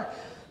Twitter,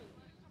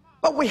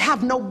 but we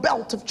have no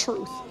belt of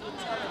truth.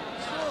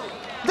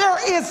 There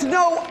is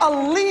no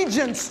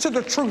allegiance to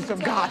the truth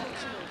of God.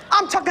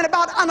 I'm talking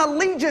about an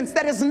allegiance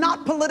that is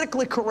not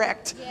politically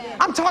correct.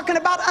 I'm talking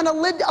about an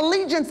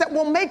allegiance that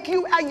will make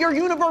you at your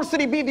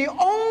university be the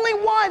only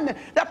one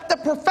that the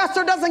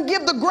professor doesn't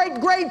give the great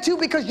grade to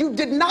because you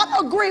did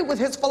not agree with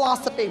his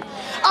philosophy.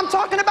 I'm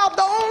talking about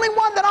the only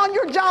one that on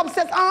your job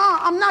says,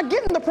 I'm not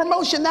getting the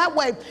promotion that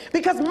way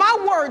because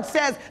my word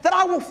says that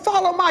I will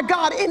follow my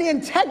God in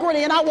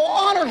integrity and I will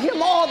honor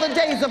him all the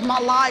days of my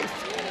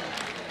life.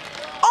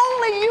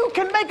 Only you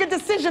can make a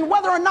decision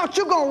whether or not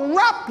you're going to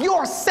wrap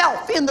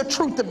yourself in the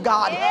truth of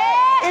God.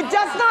 Yeah. It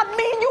does not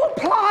mean you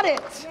applaud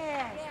it.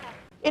 Yeah.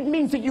 It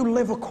means that you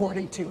live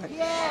according to it.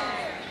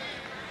 Yeah.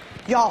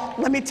 Y'all,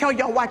 let me tell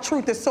y'all why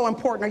truth is so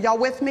important. Are y'all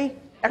with me?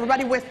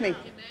 Everybody with me?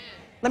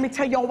 Let me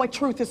tell y'all why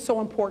truth is so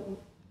important.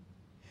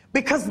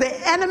 Because the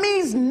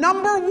enemy's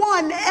number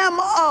one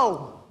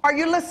MO, are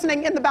you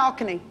listening in the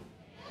balcony?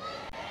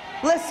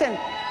 Listen,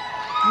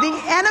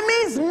 the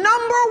enemy's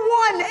number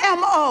one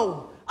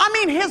MO, I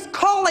mean his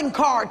calling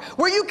card,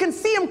 where you can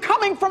see him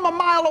coming from a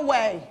mile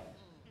away,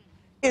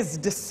 is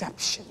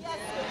deception.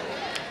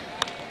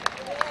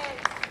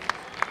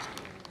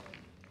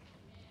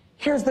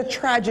 Here's the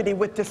tragedy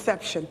with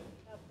deception.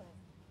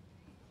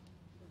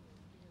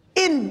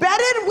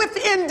 Embedded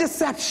within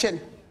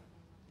deception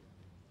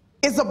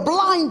is a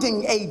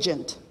blinding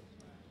agent,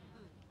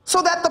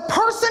 so that the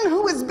person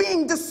who is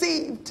being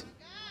deceived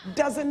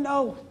doesn't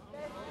know.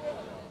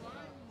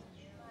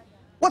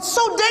 What's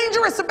so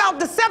dangerous about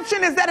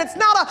deception is that it's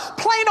not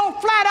a plain old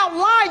flat out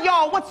lie,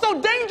 y'all. What's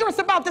so dangerous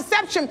about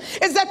deception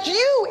is that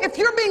you, if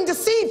you're being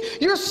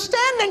deceived, you're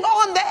standing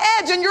on the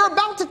edge and you're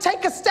about to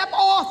take a step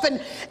off, and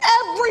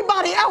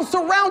everybody else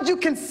around you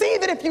can see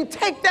that if you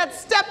take that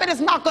step, it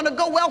is not going to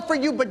go well for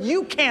you, but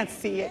you can't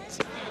see it.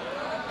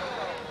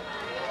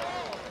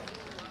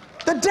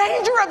 The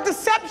danger of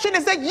deception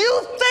is that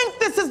you think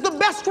this is the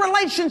best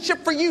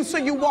relationship for you, so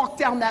you walk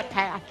down that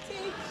path.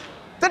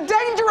 The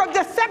danger of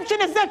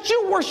deception is that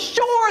you were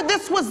sure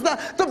this was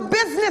the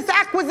business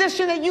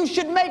acquisition that you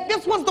should make.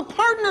 This was the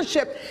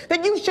partnership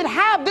that you should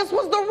have. This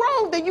was the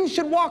road that you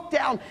should walk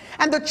down.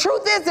 And the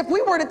truth is, if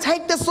we were to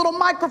take this little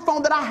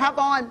microphone that I have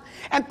on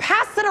and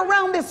pass it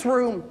around this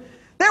room,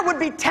 there would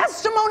be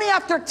testimony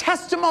after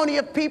testimony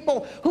of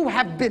people who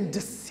have been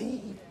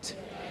deceived.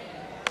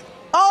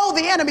 Oh,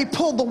 the enemy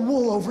pulled the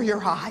wool over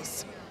your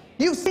eyes.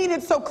 You've seen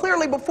it so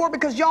clearly before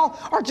because y'all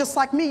are just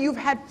like me. You've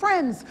had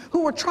friends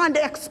who were trying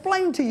to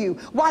explain to you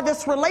why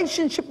this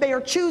relationship they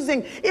are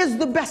choosing is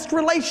the best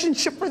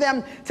relationship for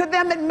them. To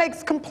them, it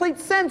makes complete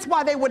sense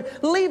why they would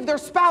leave their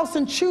spouse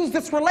and choose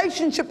this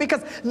relationship,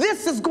 because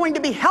this is going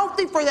to be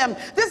healthy for them.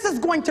 This is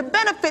going to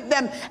benefit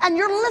them. And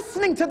you're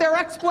listening to their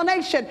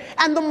explanation.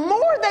 And the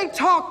more they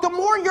talk, the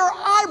more your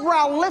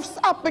eyebrow lifts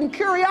up in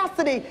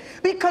curiosity,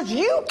 because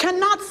you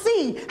cannot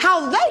see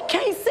how they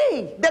can't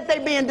see that they're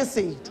being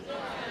deceived.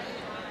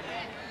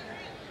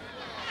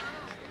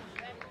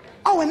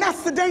 Oh, and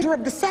that's the danger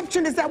of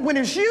deception, is that when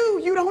it's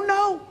you, you don't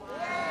know.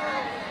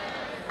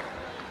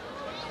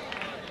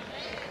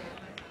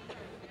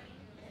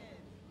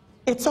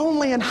 It's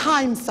only in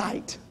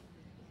hindsight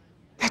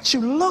that you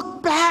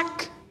look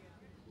back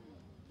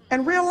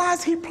and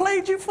realize he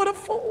played you for the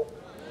fool.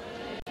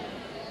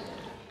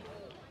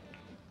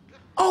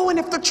 Oh, and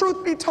if the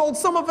truth be told,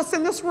 some of us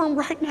in this room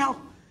right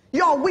now,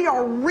 y'all, we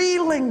are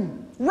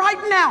reeling right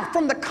now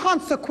from the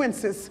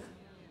consequences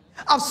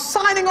of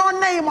signing our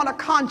name on a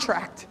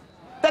contract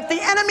that the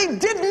enemy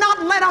did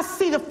not let us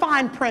see the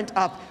fine print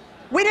of.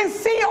 We didn't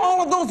see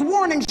all of those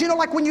warnings. You know,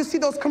 like when you see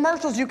those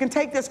commercials, you can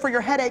take this for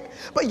your headache,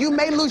 but you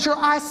may lose your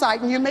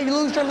eyesight, and you may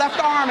lose your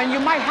left arm, and you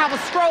might have a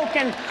stroke,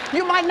 and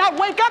you might not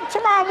wake up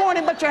tomorrow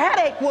morning, but your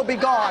headache will be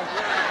gone.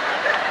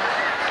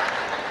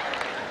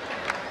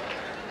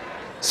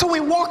 So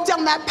we walked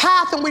down that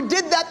path, and we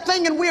did that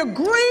thing, and we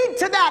agreed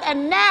to that,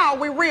 and now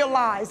we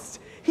realized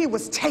he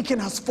was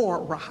taking us for a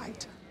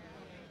ride.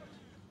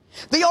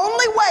 The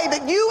only way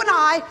that you and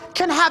I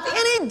can have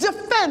any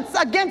defense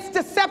against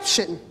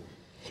deception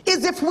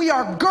is if we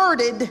are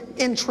girded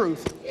in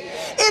truth.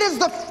 It is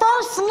the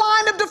first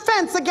line of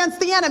defense against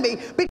the enemy,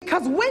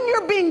 because when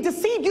you're being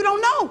deceived, you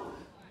don't know.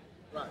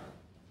 Right.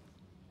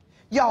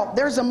 Y'all,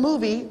 there's a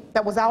movie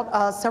that was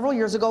out several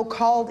years ago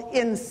called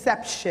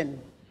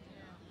Inception.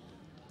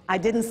 I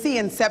didn't see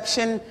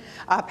Inception,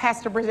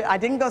 Pastor Bridget, I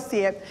didn't go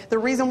see it. The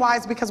reason why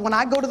is because when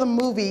I go to the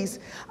movies,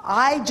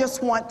 I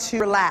just want to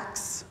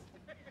relax.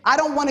 I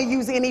don't want to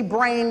use any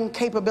brain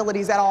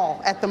capabilities at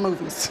all at the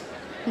movies.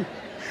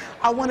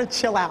 I want to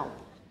chill out,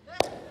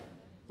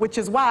 which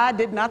is why I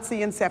did not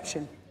see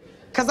Inception,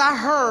 because I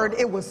heard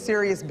it was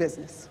serious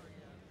business.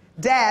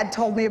 Dad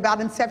told me about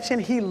Inception.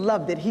 He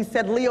loved it. He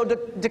said Leo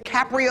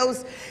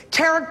DiCaprio's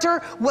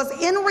character was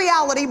in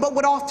reality but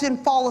would often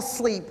fall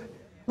asleep.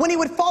 When he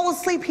would fall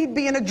asleep, he'd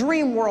be in a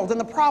dream world, and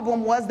the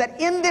problem was that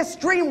in this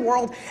dream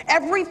world,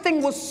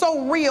 everything was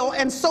so real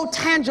and so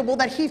tangible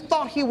that he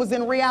thought he was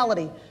in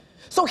reality.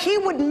 So he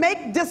would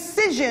make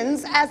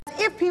decisions as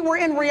if he were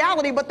in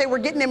reality, but they were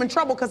getting him in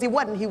trouble because he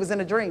wasn't. He was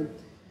in a dream.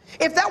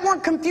 If that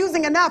weren't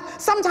confusing enough,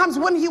 sometimes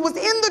when he was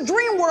in the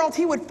dream world,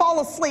 he would fall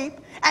asleep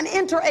and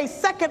enter a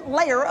second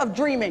layer of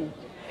dreaming.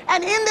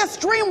 And in this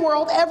dream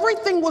world,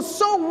 everything was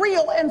so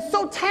real and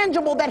so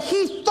tangible that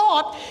he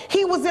thought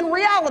he was in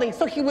reality.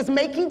 So he was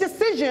making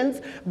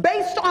decisions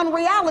based on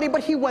reality,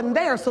 but he wasn't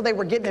there, so they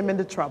were getting him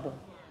into trouble.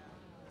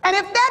 And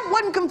if that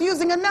wasn't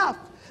confusing enough,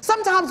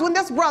 sometimes when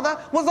this brother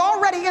was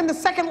already in the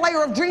second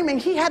layer of dreaming,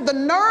 he had the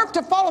nerve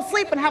to fall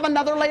asleep and have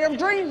another layer of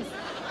dreams.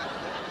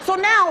 So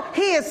now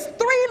he is 3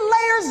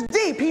 layers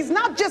deep. He's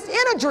not just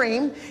in a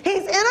dream.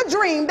 He's in a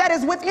dream that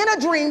is within a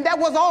dream that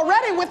was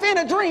already within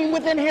a dream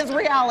within his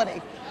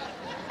reality.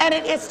 And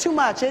it's too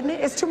much, isn't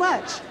it? It's too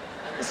much.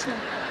 It's too much.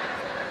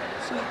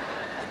 It's too much.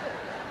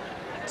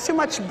 It's too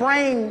much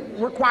brain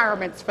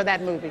requirements for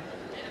that movie.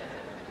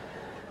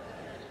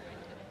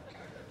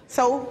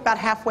 So about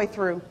halfway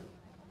through,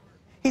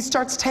 he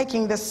starts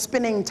taking this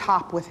spinning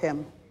top with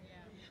him.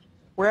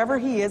 Wherever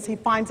he is, he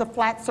finds a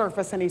flat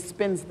surface and he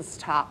spins this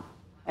top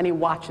and he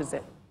watches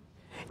it.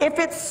 If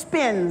it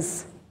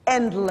spins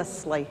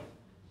endlessly,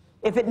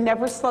 if it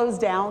never slows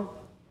down,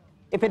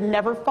 if it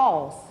never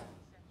falls,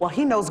 well,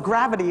 he knows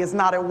gravity is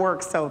not at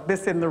work, so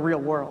this in the real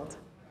world.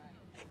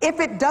 If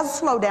it does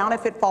slow down,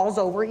 if it falls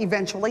over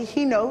eventually,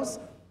 he knows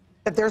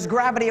that there's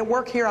gravity at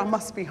work here, I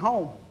must be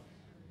home.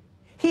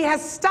 He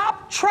has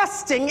stopped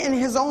trusting in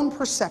his own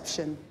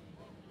perception.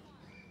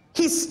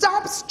 He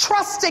stops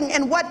trusting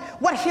in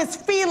what his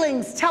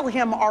feelings tell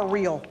him are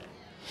real.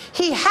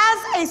 He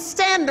has a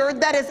standard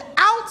that is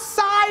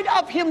outside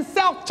of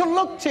himself to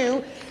look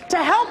to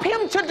help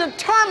him to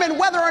determine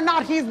whether or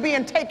not he's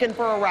being taken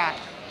for a ride.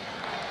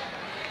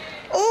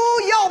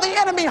 Oh, y'all, the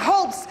enemy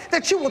hopes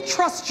that you will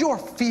trust your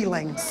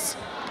feelings.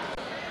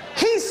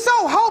 He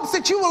so hopes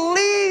that you will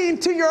lean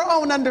to your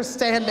own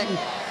understanding.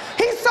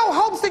 He so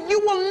hopes that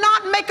you will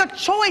not make a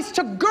choice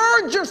to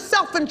gird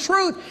yourself in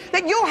truth,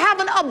 that you'll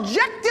have an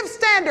objective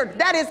standard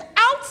that is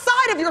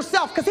outside of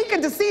yourself, because he can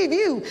deceive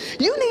you.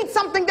 You need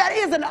something that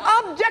is an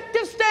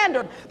objective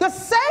standard, the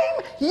same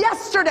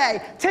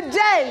yesterday,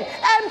 today,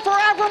 and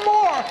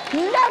forevermore,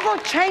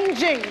 never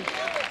changing.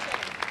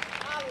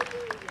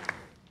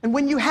 And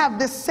when you have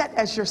this set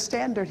as your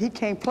standard, he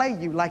can't play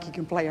you like he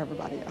can play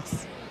everybody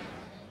else,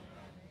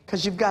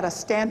 because you've got a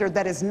standard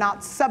that is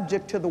not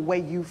subject to the way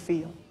you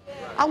feel.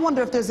 I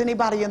wonder if there's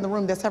anybody in the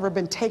room that's ever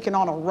been taken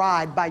on a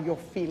ride by your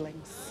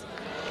feelings.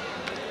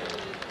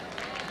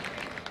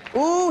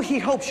 Ooh, he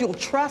hopes you'll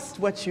trust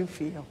what you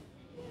feel.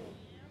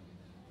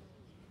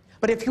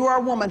 But if you are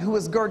a woman who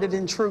is girded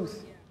in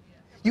truth,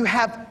 you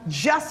have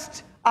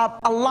just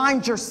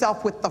aligned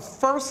yourself with the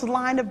first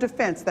line of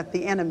defense that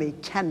the enemy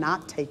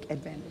cannot take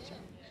advantage of.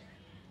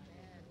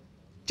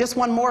 Just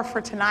one more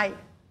for tonight.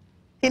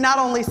 He not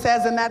only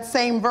says in that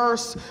same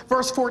verse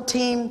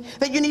 14,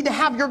 that you need to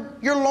have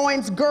your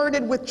loins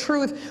girded with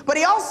truth, but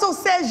he also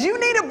says you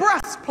need a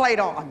breastplate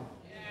on.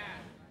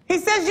 He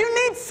says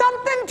you need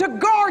something to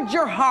guard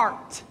your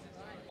heart.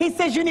 He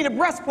says you need a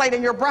breastplate,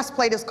 and your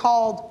breastplate is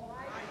called,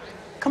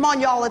 come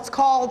on y'all, it's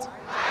called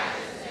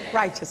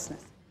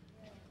righteousness.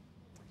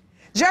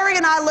 Jerry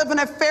and I live in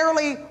a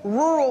fairly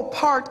rural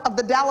part of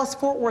the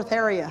Dallas-Fort Worth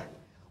area.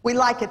 We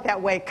like it that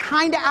way,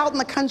 kind of out in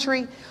the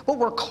country, but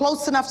we're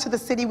close enough to the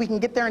city. We can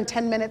get there in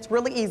 10 minutes,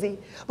 really easy.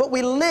 But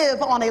we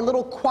live on a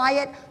little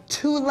quiet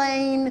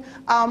 2-lane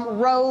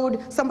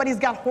road. Somebody's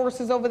got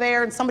horses over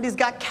there, and somebody's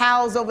got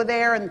cows over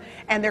there,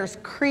 and there's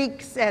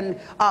creeks and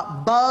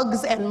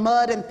bugs and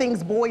mud and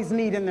things boys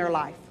need in their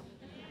life.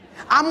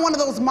 I'm one of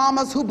those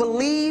mamas who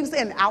believes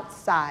in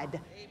outside.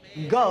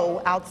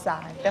 Go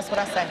outside. That's what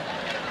I say.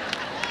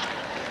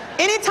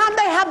 Anytime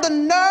they have the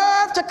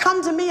nerve to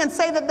come to me and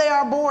say that they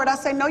are bored, I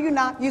say, no, you're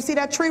not. You see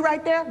that tree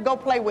right there? Go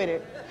play with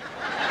it.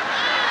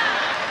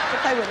 Go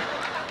play with it.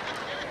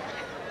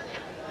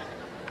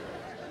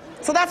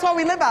 So that's why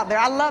we live out there.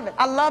 I love it.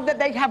 I love that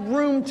they have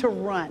room to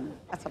run.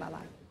 That's what I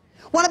like.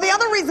 One of the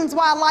other reasons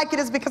why I like it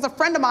is because a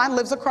friend of mine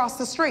lives across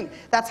the street.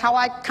 That's how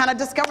I kind of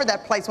discovered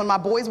that place. When my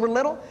boys were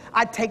little,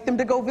 I'd take them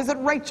to go visit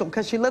Rachel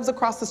because she lives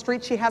across the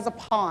street. She has a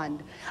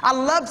pond. I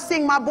loved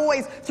seeing my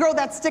boys throw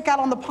that stick out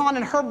on the pond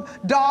and her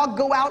dog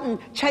go out and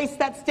chase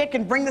that stick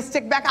and bring the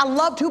stick back. I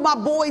loved who my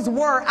boys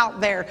were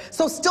out there.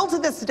 So still to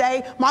this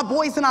day, my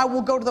boys and I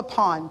will go to the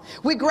pond.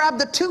 We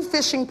grabbed the 2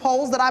 fishing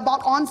poles that I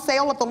bought on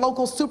sale at the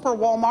local super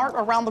Walmart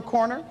around the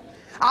corner.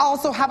 I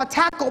also have a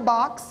tackle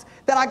box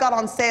that I got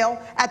on sale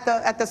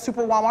at the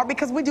super Walmart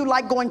because we do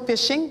like going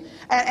fishing,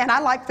 and I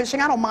like fishing.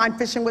 I don't mind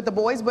fishing with the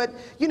boys, but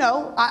you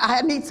know,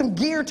 I need some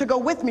gear to go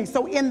with me.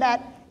 So in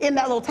that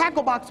little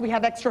tackle box, we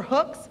have extra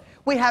hooks,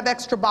 we have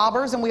extra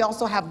bobbers, and we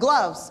also have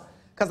gloves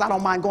because I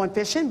don't mind going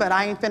fishing, but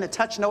I ain't finna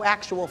touch no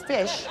actual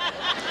fish.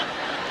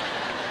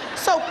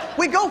 So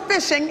we go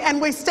fishing and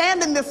we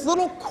stand in this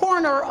little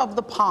corner of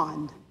the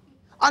pond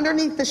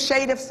underneath the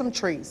shade of some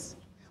trees.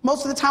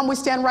 Most of the time we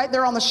stand right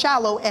there on the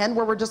shallow end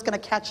where we're just going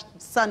to catch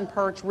sun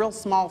perch, real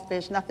small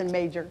fish, nothing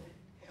major.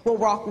 We'll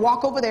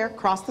walk over there,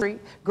 cross the street,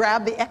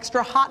 grab the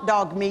extra hot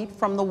dog meat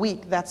from the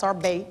week. That's our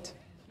bait.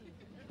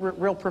 We're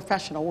real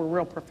professional. We're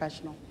real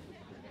professional.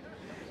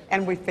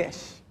 And we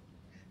fish.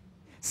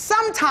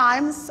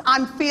 Sometimes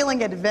I'm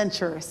feeling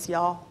adventurous,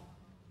 y'all.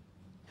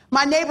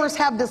 My neighbors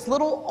have this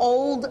little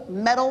old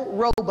metal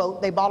rowboat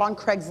they bought on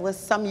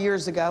Craigslist some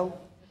years ago.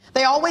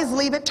 They always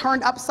leave it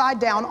turned upside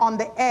down on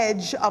the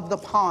edge of the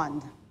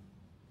pond.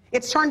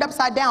 It's turned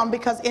upside down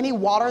because any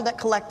water that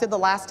collected the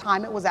last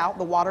time it was out,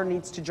 the water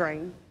needs to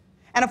drain.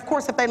 And of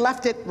course, if they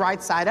left it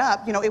right side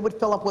up, you know, it would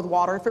fill up with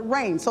water if it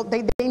rained. So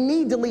they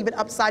need to leave it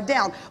upside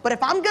down. But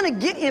if I'm going to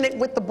get in it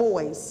with the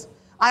boys,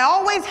 I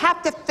always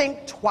have to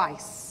think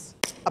twice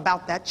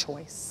about that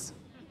choice.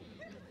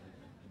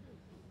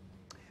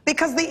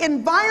 Because the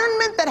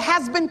environment that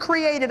has been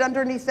created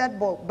underneath that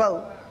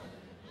boat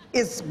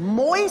is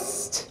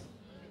moist,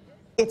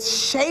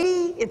 it's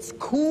shady, it's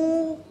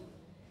cool.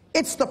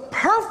 It's the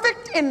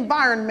perfect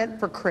environment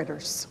for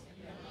critters.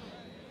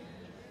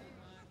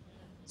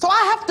 So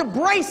I have to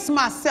brace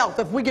myself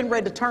if we get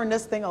ready to turn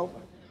this thing over.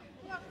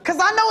 Because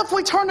I know if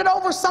we turn it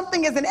over,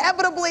 something is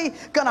inevitably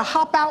going to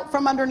hop out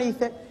from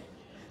underneath it.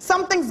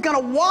 Something's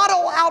going to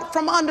waddle out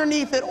from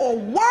underneath it. Or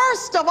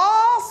worst of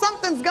all,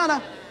 something's going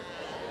to...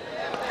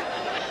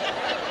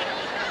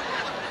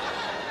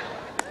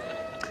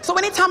 So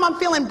anytime I'm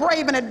feeling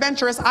brave and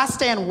adventurous, I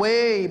stand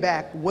way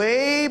back,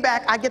 way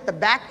back. I get the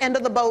back end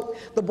of the boat,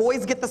 the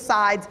boys get the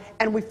sides,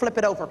 and we flip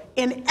it over.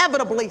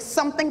 Inevitably,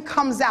 something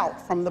comes out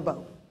from the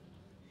boat.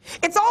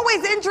 It's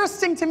always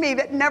interesting to me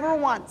that never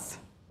once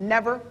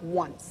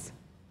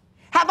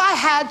have I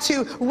had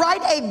to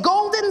write a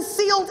golden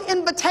sealed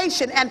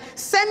invitation and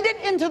send it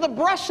into the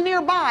brush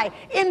nearby,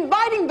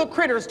 inviting the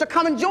critters to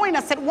come and join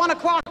us at 1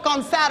 o'clock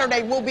on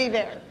Saturday. We'll be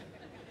there.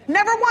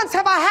 Never once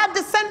have I had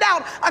to send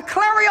out a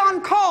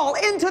clarion call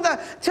into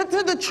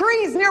the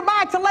trees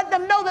nearby to let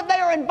them know that they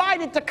are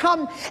invited to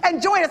come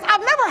and join us. I've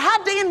never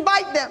had to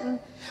invite them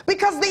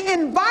because the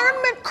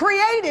environment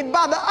created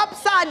by the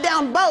upside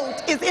down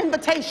boat is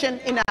invitation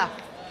enough.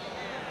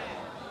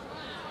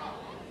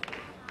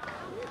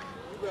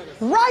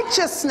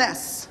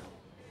 Righteousness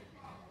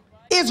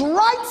is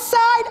right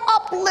side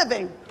up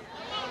living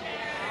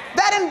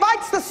that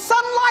invites the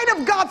sunlight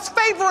of God's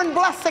favor and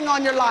blessing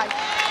on your life.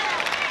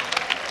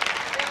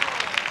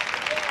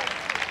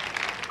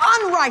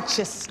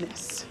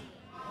 Unrighteousness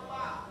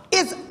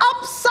is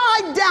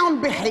upside down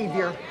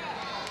behavior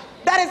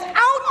that is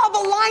out of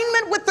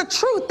alignment with the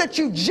truth that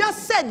you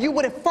just said you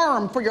would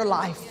affirm for your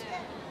life.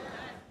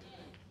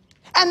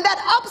 And that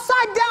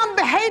upside down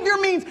behavior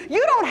means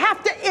you don't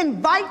have to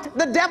invite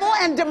the devil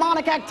and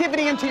demonic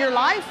activity into your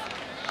life.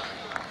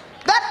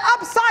 That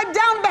upside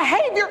down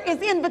behavior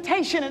is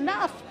invitation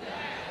enough.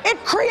 It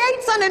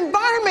creates an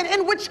environment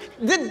in which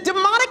the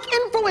demonic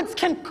influence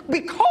can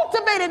be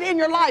cultivated in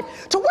your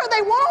life to where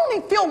they won't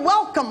only feel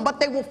welcome, but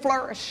they will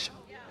flourish.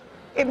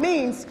 It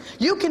means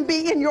you can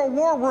be in your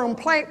war room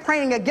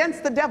praying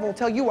against the devil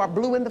till you are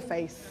blue in the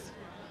face.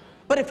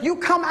 But if you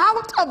come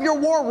out of your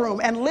war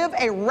room and live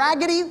a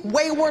raggedy,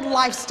 wayward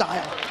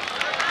lifestyle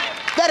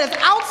that is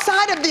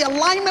outside of the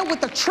alignment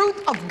with the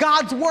truth of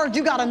God's word,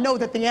 you got to know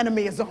that the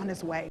enemy is on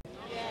his way.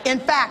 In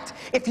fact,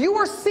 if you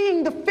are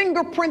seeing the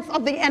fingerprints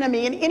of the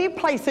enemy in any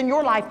place in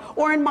your life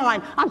or in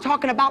mine, I'm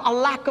talking about a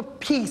lack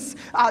of peace,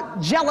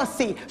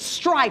 jealousy,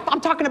 strife.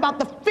 I'm talking about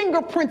the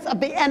fingerprints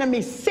of the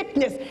enemy,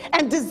 sickness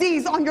and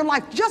disease on your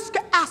life. Just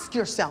ask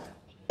yourself.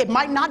 It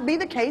might not be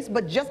the case,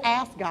 but just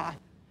ask God.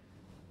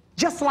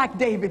 Just like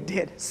David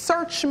did.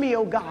 Search me,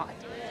 O God.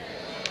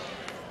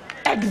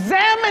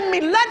 Examine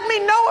me. Let me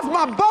know if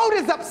my boat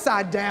is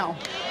upside down.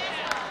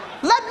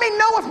 Let me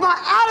know if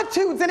my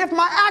attitudes and if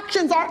my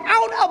actions are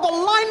out of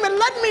alignment.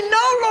 Let me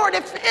know, Lord,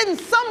 if in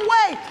some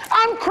way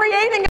I'm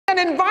creating an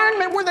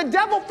environment where the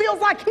devil feels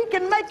like he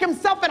can make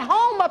himself at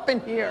home up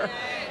in here.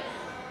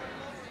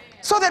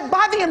 So that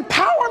by the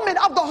empowerment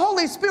of the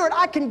Holy Spirit,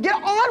 I can get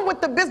on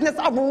with the business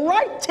of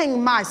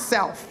righting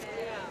myself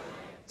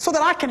so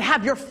that I can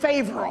have your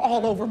favor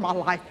all over my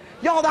life.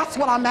 Y'all, that's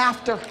what I'm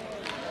after.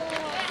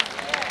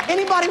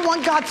 Anybody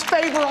want God's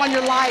favor on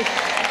your life?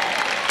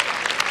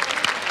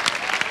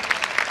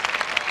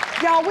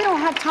 Y'all, we don't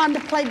have time to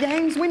play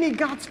games. We need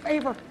God's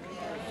favor.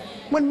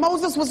 When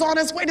Moses was on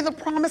his way to the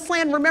promised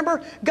land,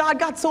 remember, God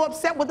got so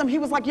upset with him. He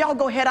was like, y'all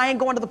go ahead. I ain't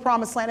going to the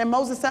promised land. And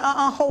Moses said,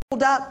 hold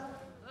up.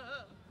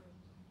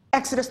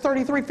 Exodus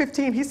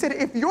 33:15, he said,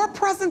 if your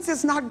presence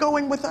is not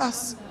going with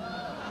us,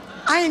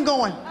 I ain't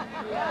going.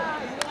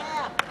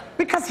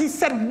 Because he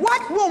said,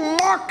 what will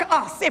mark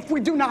us if we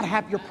do not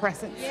have your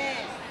presence?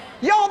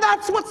 Y'all,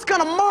 that's what's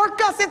going to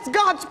mark us. It's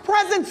God's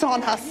presence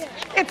on us.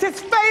 It's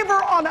his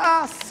favor on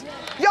us.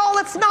 Y'all,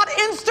 it's not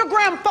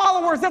Instagram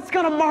followers that's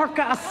going to mark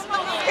us.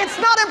 It's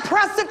not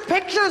impressive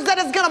pictures that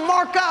is going to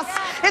mark us.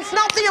 It's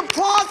not the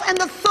applause and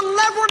the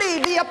celebrity,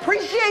 the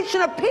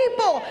appreciation of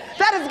people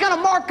that is going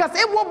to mark us.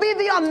 It will be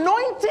the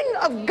anointing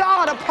of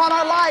God upon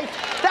our life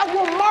that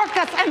will mark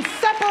us and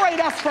separate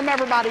us from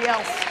everybody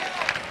else.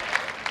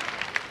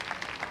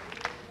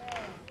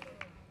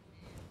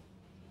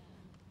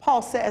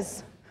 Paul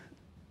says,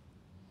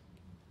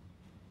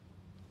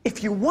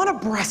 if you want a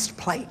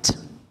breastplate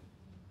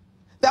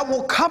that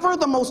will cover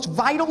the most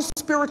vital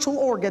spiritual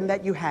organ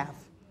that you have.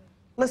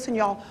 Listen,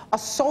 y'all, a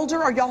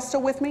soldier, are y'all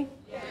still with me?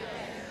 Yes.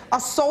 A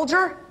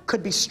soldier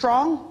could be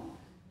strong.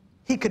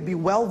 He could be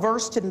well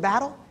versed in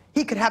battle.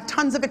 He could have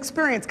tons of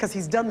experience because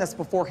he's done this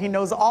before. He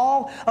knows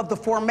all of the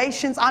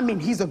formations. I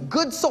mean, he's a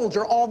good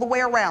soldier all the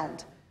way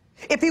around.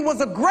 If he was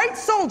a great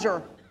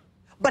soldier,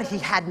 but he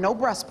had no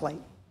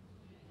breastplate,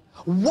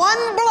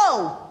 one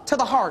blow to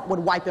the heart would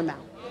wipe him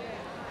out.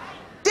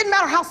 Didn't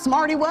matter how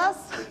smart he was.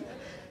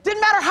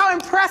 Didn't matter how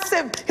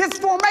impressive his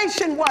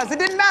formation was. It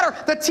didn't matter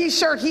the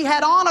t-shirt he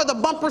had on or the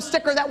bumper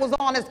sticker that was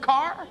on his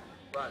car.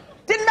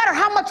 Didn't matter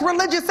how much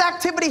religious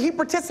activity he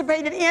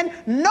participated in.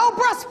 No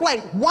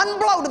breastplate. One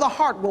blow to the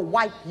heart will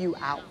wipe you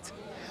out.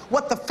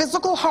 What the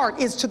physical heart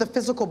is to the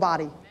physical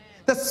body,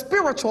 the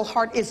spiritual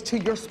heart is to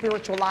your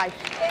spiritual life.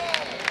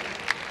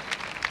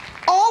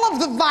 All of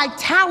the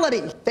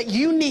vitality that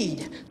you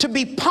need to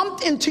be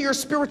pumped into your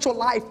spiritual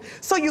life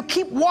so you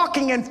keep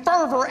walking in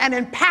fervor and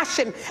in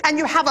passion and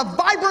you have a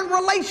vibrant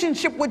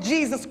relationship with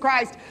Jesus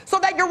Christ, so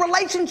that your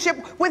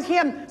relationship with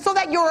him, so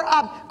that your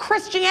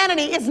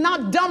Christianity is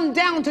not dumbed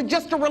down to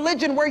just a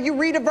religion where you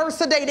read a verse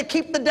a day to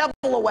keep the devil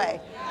away,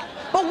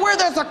 but where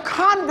there's a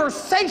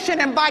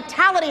conversation and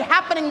vitality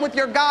happening with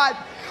your God,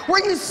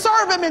 where you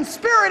serve him in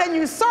spirit and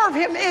you serve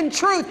him in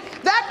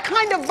truth. That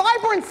kind of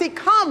vibrancy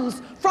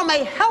comes from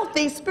a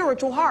healthy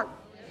spiritual heart.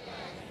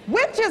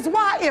 Which is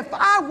why if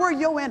I were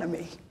your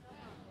enemy,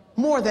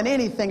 more than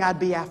anything, I'd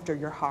be after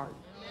your heart.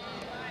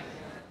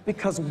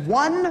 Because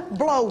one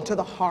blow to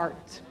the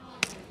heart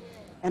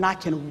and I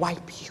can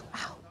wipe you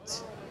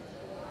out.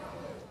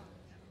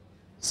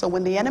 So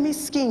when the enemy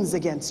schemes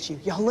against you,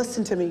 y'all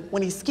listen to me,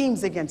 when he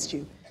schemes against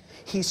you,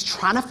 he's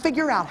trying to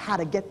figure out how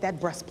to get that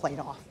breastplate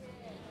off.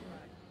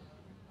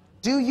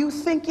 Do you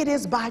think it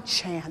is by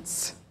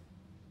chance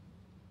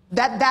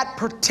that that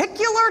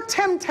particular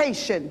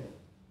temptation,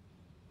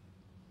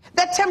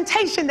 that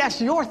temptation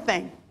that's your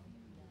thing,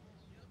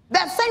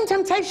 that same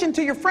temptation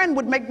to your friend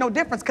would make no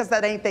difference because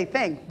that ain't their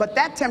thing, but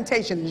that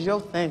temptation is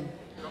your thing?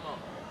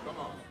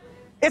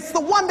 It's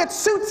the one that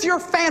suits your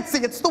fancy.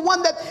 It's the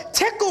one that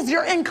tickles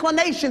your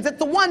inclinations. It's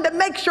the one that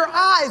makes your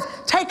eyes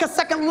take a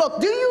second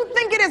look. Do you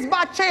think it is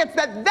by chance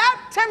that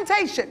that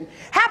temptation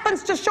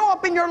happens to show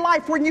up in your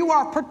life when you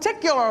are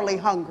particularly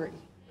hungry,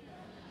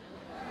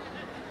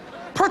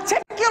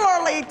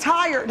 particularly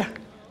tired,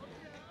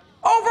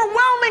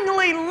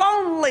 overwhelmingly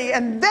lonely,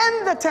 and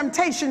then the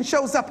temptation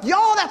shows up?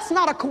 Y'all, that's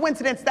not a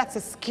coincidence. That's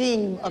a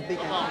scheme of the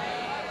enemy.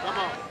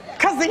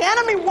 Because the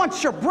enemy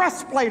wants your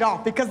breastplate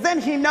off, because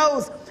then he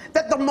knows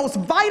that the most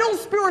vital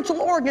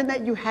spiritual organ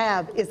that you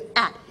have is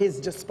at his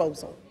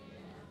disposal.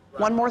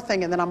 One more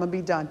thing and then I'm going to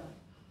be done.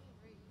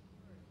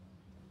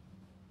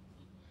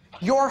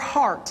 Your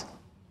heart.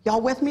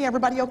 Y'all with me?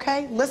 Everybody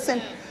okay?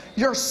 Listen,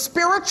 your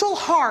spiritual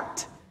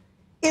heart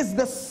is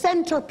the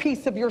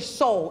centerpiece of your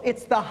soul.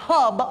 It's the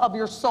hub of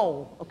your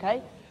soul,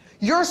 okay?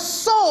 Your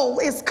soul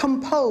is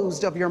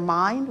composed of your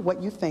mind,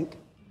 what you think,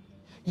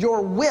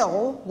 your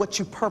will, what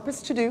you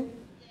purpose to do,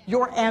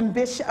 your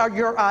ambition, or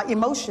your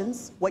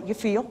emotions, what you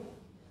feel,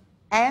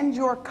 and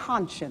your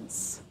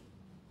conscience.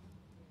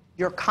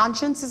 Your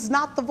conscience is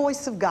not the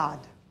voice of God,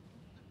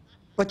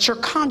 but your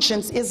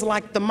conscience is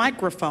like the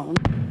microphone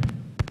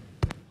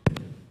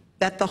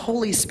that the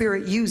Holy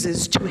Spirit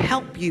uses to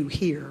help you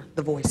hear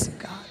the voice of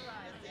God.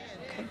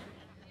 Okay?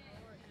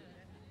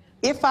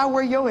 If I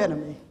were your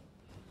enemy,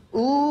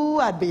 ooh,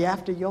 I'd be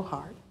after your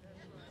heart.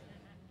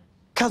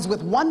 Because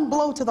with one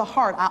blow to the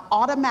heart, I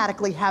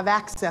automatically have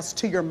access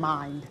to your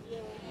mind.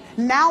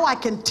 Now I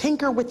can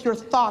tinker with your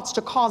thoughts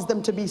to cause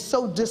them to be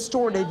so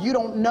distorted you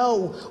don't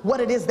know what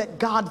it is that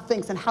God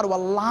thinks and how to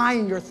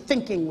align your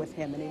thinking with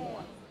him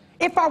anymore.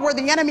 If I were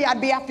the enemy, I'd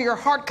be after your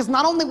heart, because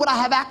not only would I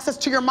have access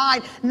to your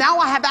mind, now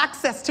I have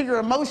access to your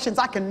emotions.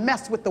 I can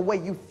mess with the way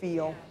you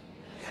feel.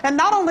 And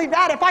not only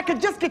that, if I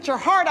could just get your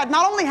heart, I'd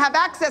not only have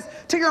access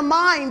to your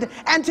mind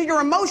and to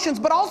your emotions,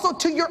 but also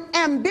to your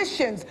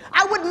ambitions.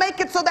 I would make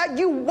it so that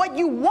what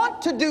you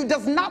want to do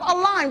does not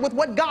align with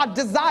what God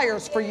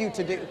desires for you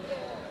to do.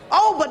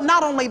 Oh, but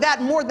not only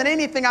that, more than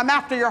anything, I'm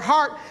after your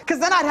heart, because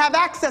then I'd have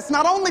access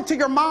not only to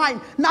your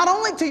mind, not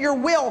only to your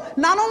will,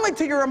 not only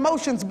to your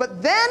emotions,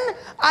 but then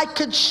I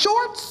could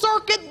short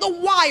circuit the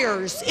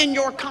wires in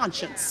your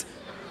conscience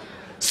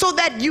so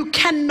that you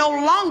can no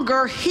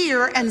longer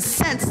hear and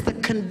sense the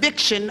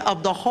conviction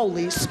of the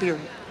Holy Spirit.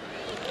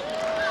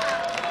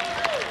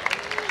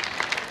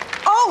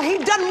 Oh, he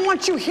doesn't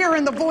want you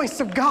hearing the voice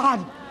of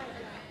God.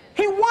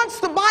 He wants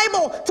the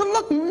Bible to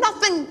look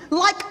nothing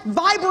like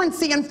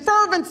vibrancy and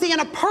fervency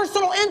and a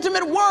personal,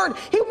 intimate word.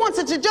 He wants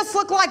it to just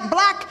look like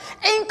black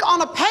ink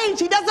on a page.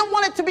 He doesn't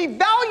want it to be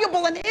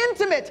valuable and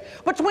intimate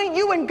between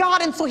you and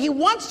God. And so he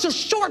wants to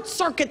short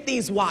circuit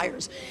these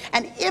wires.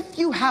 And if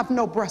you have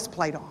no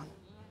breastplate on,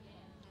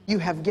 you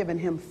have given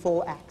him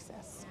full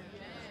access.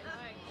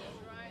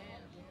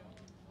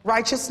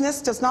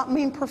 Righteousness does not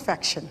mean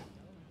perfection.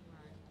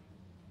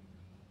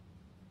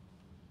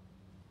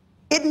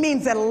 It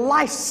means a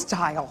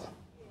lifestyle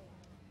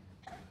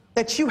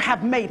that you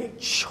have made a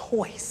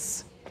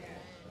choice.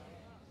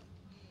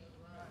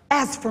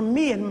 As for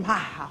me and my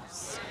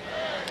house,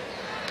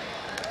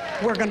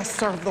 we're going to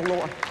serve the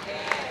Lord.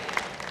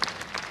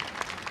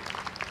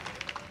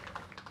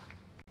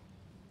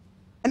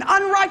 And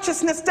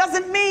unrighteousness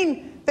doesn't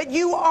mean that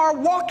you are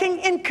walking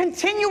in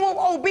continual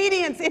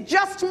obedience. It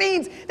just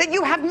means that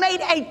you have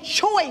made a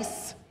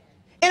choice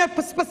in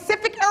a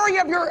specific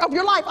area of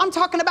your life. I'm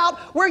talking about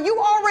where you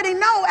already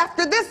know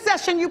after this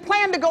session you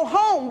plan to go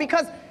home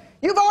because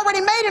you've already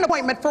made an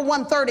appointment for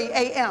 1:30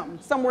 a.m.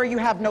 somewhere you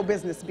have no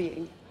business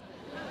being.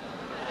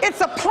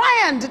 It's a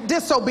planned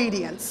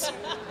disobedience.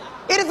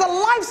 It is a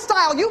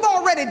lifestyle. You've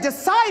already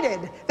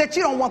decided that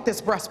you don't want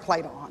this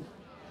breastplate on.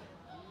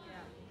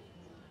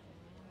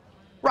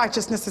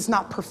 Righteousness is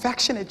not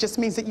perfection. It just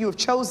means that you have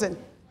chosen,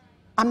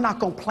 I'm not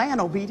going to plan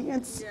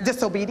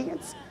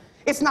disobedience.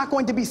 It's not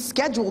going to be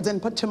scheduled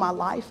and put to my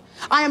life.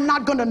 I am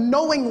not going to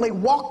knowingly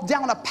walk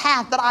down a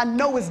path that I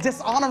know is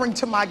dishonoring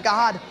to my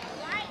God.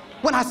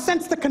 When I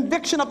sense the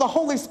conviction of the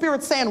Holy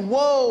Spirit saying,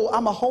 whoa,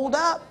 I'm a hold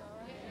up.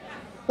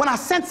 When I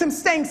sense him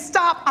saying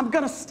stop, I'm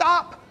going to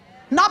stop.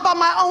 Not by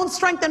my own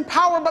strength and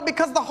power, but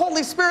because the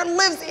Holy Spirit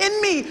lives in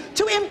me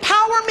to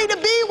empower me to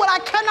be what I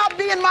cannot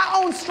be in my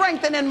own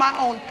strength and in my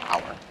own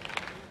power.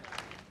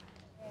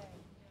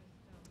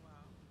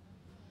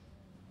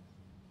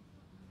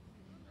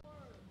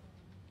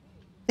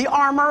 The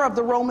armor of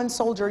the Roman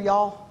soldier,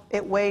 y'all,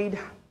 it weighed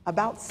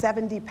about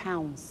 70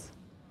 pounds.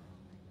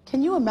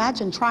 Can you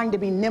imagine trying to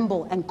be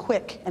nimble and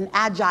quick and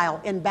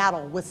agile in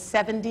battle with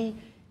 70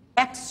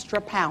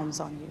 extra pounds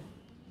on you?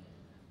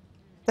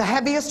 The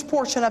heaviest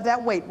portion of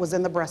that weight was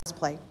in the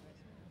breastplate.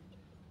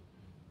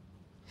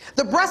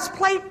 The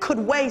breastplate could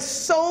weigh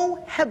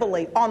so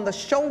heavily on the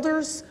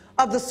shoulders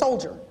of the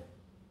soldier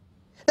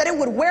that it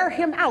would wear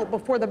him out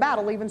before the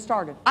battle even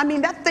started. I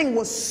mean, that thing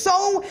was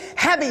so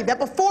heavy that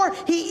before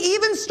he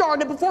even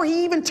started, before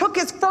he even took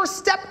his first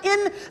step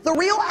in the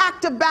real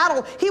act of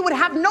battle, he would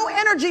have no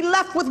energy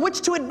left with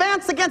which to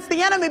advance against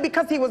the enemy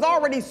because he was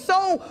already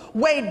so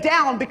weighed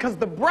down because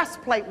the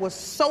breastplate was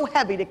so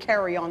heavy to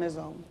carry on his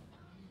own.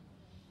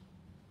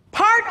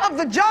 Part of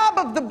the job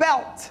of the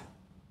belt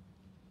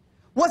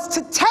was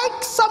to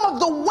take some of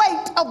the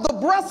weight of the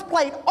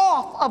breastplate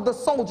off of the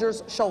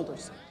soldier's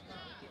shoulders,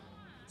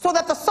 so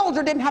that the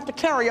soldier didn't have to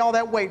carry all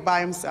that weight by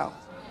himself.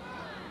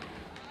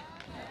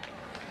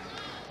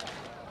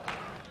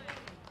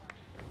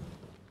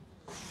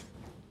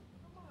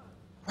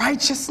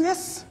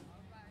 Righteousness,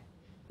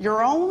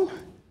 your own,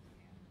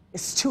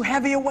 is too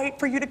heavy a weight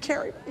for you to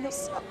carry by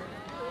yourself.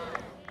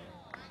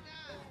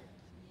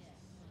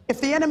 If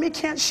the enemy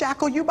can't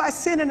shackle you by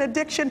sin and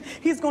addiction,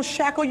 he's going to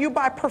shackle you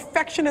by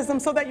perfectionism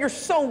so that you're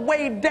so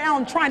weighed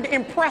down trying to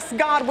impress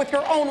God with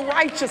your own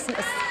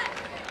righteousness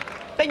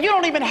that you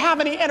don't even have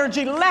any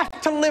energy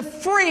left to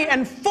live free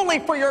and fully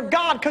for your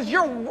God because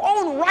your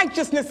own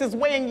righteousness is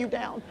weighing you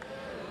down.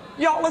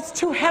 Y'all, it's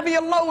too heavy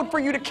a load for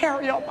you to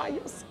carry all by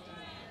yourself.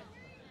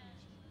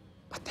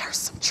 But there's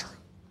some truth.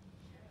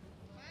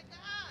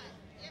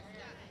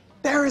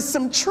 There is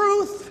some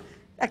truth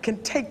that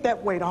can take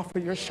that weight off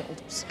of your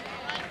shoulders.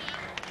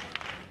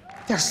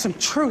 There's some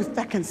truth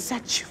that can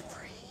set you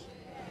free.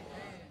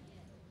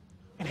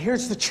 And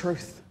here's the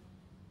truth.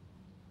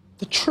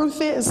 The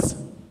truth is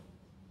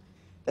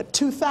that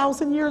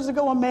 2,000 years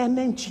ago, a man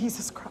named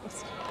Jesus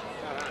Christ,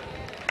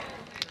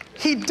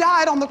 he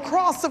died on the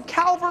cross of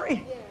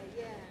Calvary.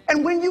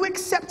 And when you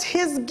accept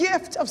his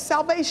gift of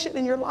salvation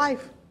in your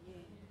life,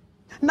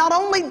 not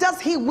only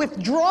does he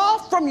withdraw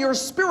from your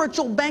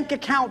spiritual bank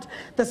account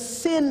the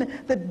sin,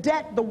 the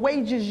debt, the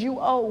wages you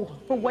owe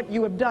for what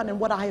you have done and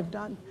what I have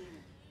done,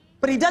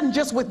 but he doesn't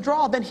just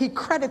withdraw, then he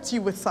credits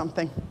you with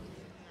something.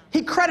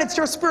 He credits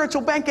your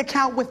spiritual bank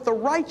account with the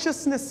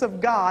righteousness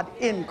of God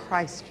in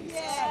Christ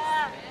Jesus.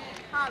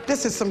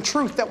 This is some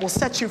truth that will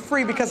set you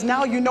free, because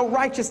now you know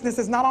righteousness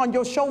is not on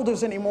your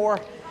shoulders anymore.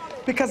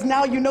 Because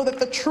now you know that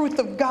the truth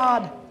of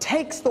God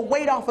takes the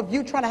weight off of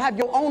you trying to have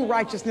your own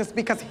righteousness,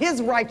 because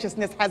his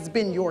righteousness has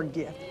been your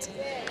gift.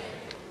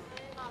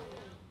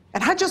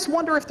 And I just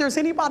wonder if there's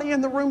anybody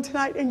in the room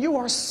tonight and you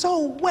are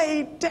so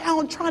weighed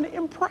down trying to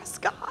impress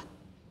God.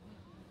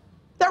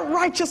 That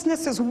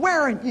righteousness is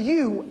wearing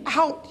you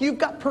out. You've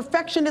got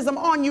perfectionism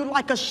on you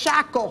like a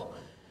shackle,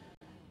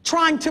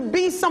 trying to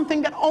be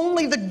something that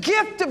only the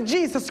gift of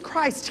Jesus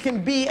Christ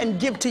can be and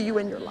give to you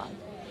in your life.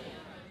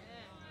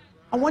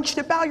 I want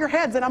you to bow your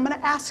heads, and I'm going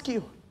to ask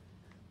you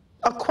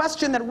a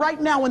question that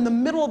right now in the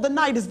middle of the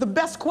night is the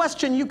best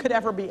question you could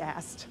ever be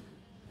asked.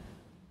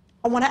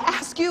 I want to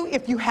ask you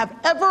if you have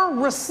ever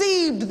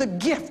received the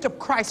gift of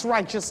Christ's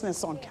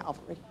righteousness on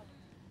Calvary.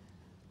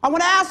 I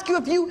want to ask you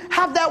if you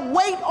have that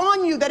weight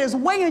on you that is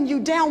weighing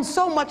you down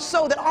so much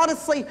so that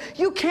honestly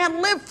you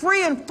can't live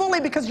free and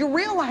fully, because you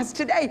realize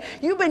today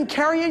you've been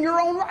carrying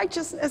your own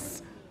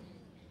righteousness.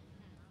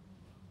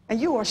 And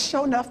you are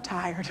sure enough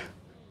tired.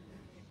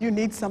 You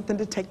need something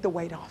to take the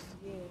weight off.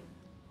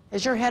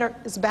 As your head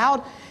is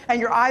bowed and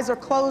your eyes are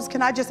closed,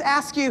 can I just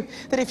ask you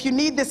that if you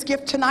need this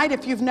gift tonight,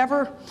 if you've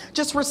never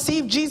just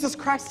received Jesus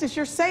Christ as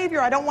your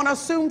Savior, I don't want to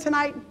assume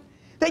tonight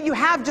that you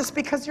have just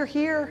because you're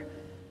here.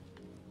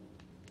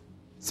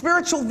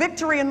 Spiritual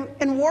victory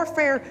in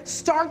warfare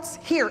starts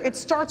here. It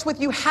starts with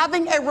you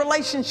having a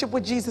relationship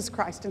with Jesus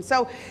Christ. And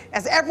so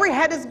as every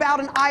head is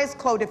bowed and eyes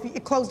closed,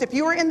 if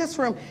you are in this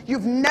room,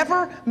 you've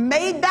never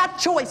made that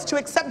choice to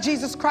accept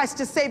Jesus Christ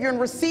as Savior and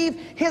receive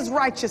his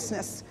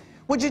righteousness,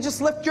 would you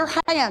just lift your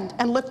hand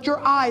and lift your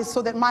eyes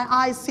so that my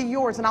eyes see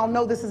yours, and I'll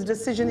know this is a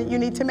decision that you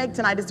need to make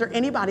tonight. Is there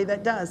anybody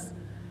that does?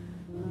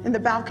 In the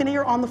balcony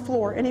or on the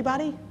floor?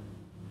 Anybody?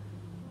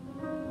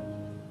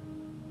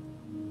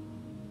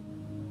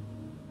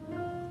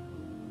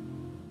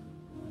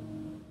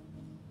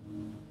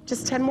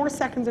 Just 10 more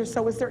seconds or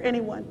so. Is there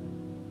anyone?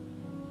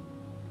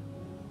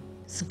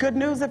 It's good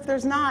news if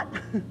there's not.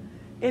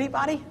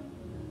 Anybody?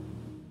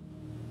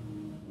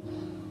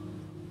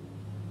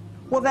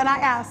 Well, then I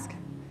ask,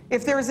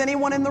 if there is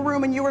anyone in the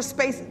room and you are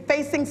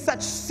facing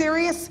such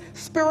serious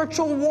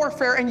spiritual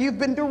warfare and you've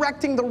been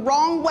directing the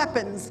wrong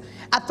weapons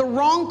at the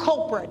wrong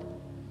culprit,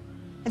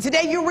 and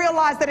today you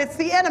realize that it's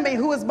the enemy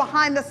who is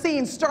behind the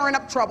scenes stirring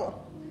up trouble,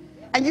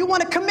 and you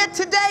want to commit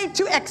today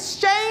to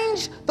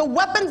exchange the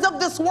weapons of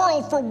this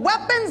world for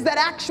weapons that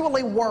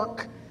actually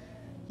work.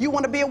 You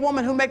want to be a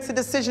woman who makes a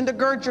decision to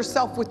gird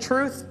yourself with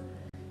truth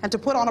and to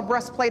put on a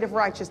breastplate of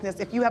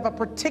righteousness. If you have a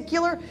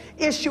particular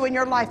issue in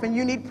your life and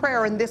you need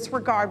prayer in this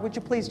regard, would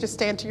you please just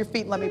stand to your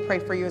feet and let me pray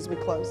for you as we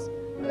close.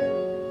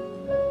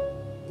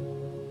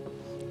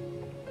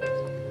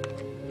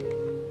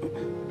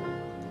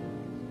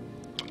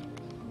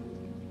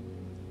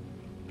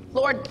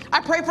 Lord, I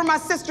pray for my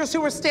sisters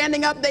who are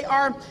standing up. They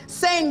are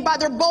saying by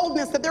their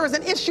boldness that there is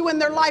an issue in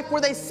their life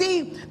where they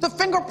see the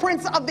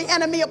fingerprints of the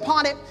enemy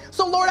upon it.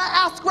 So Lord, I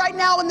ask right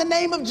now in the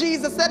name of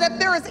Jesus that if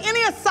there is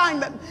any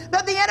assignment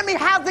that the enemy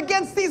has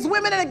against these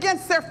women and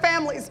against their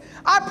families,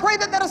 I pray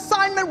that that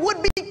assignment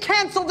would be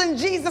canceled in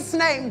Jesus'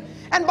 name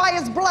and by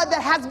his blood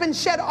that has been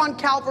shed on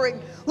Calvary.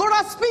 Lord,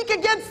 I speak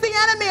against the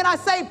enemy and I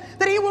say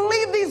that he will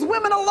leave these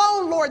women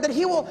alone, Lord, that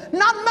he will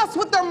not mess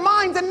with their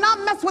minds and not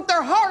mess with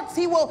their hearts.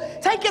 He will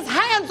take his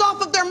hands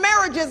off of their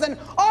marriages and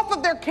off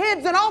of their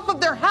kids and off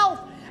of their health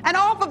and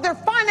off of their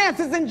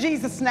finances in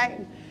Jesus'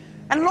 name.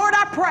 And Lord,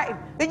 I pray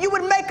that you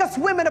would make us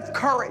women of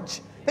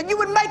courage, that you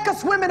would make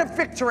us women of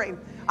victory.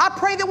 I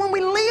pray that when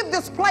we leave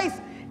this place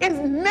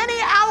in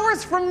many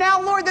hours from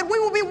now, Lord, that we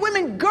will be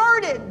women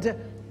girded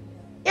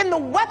in the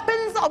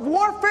weapons of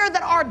warfare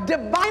that are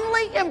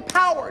divinely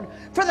empowered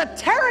for the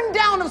tearing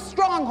down of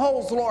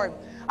strongholds, Lord.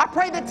 I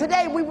pray that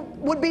today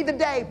would be the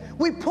day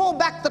we pull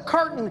back the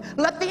curtain.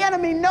 Let the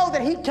enemy know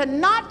that he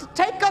cannot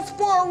take us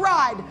for a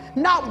ride,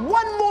 not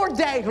one more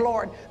day,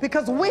 Lord,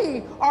 because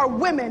we are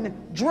women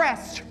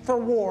dressed for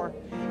war.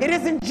 It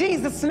is in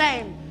Jesus'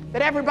 name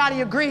that everybody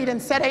agreed and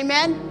said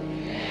amen.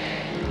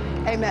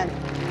 Amen. Amen.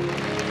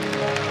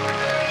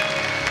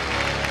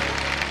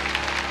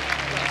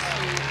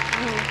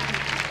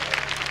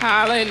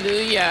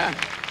 Hallelujah.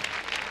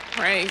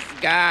 Praise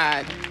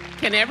God.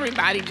 Can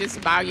everybody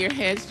just bow your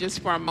heads just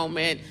for a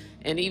moment?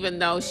 And even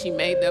though she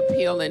made the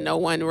appeal and no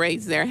one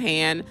raised their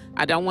hand,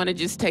 I don't want to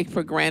just take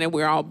for granted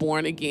we're all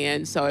born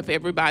again. So if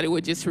everybody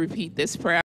would just repeat this prayer.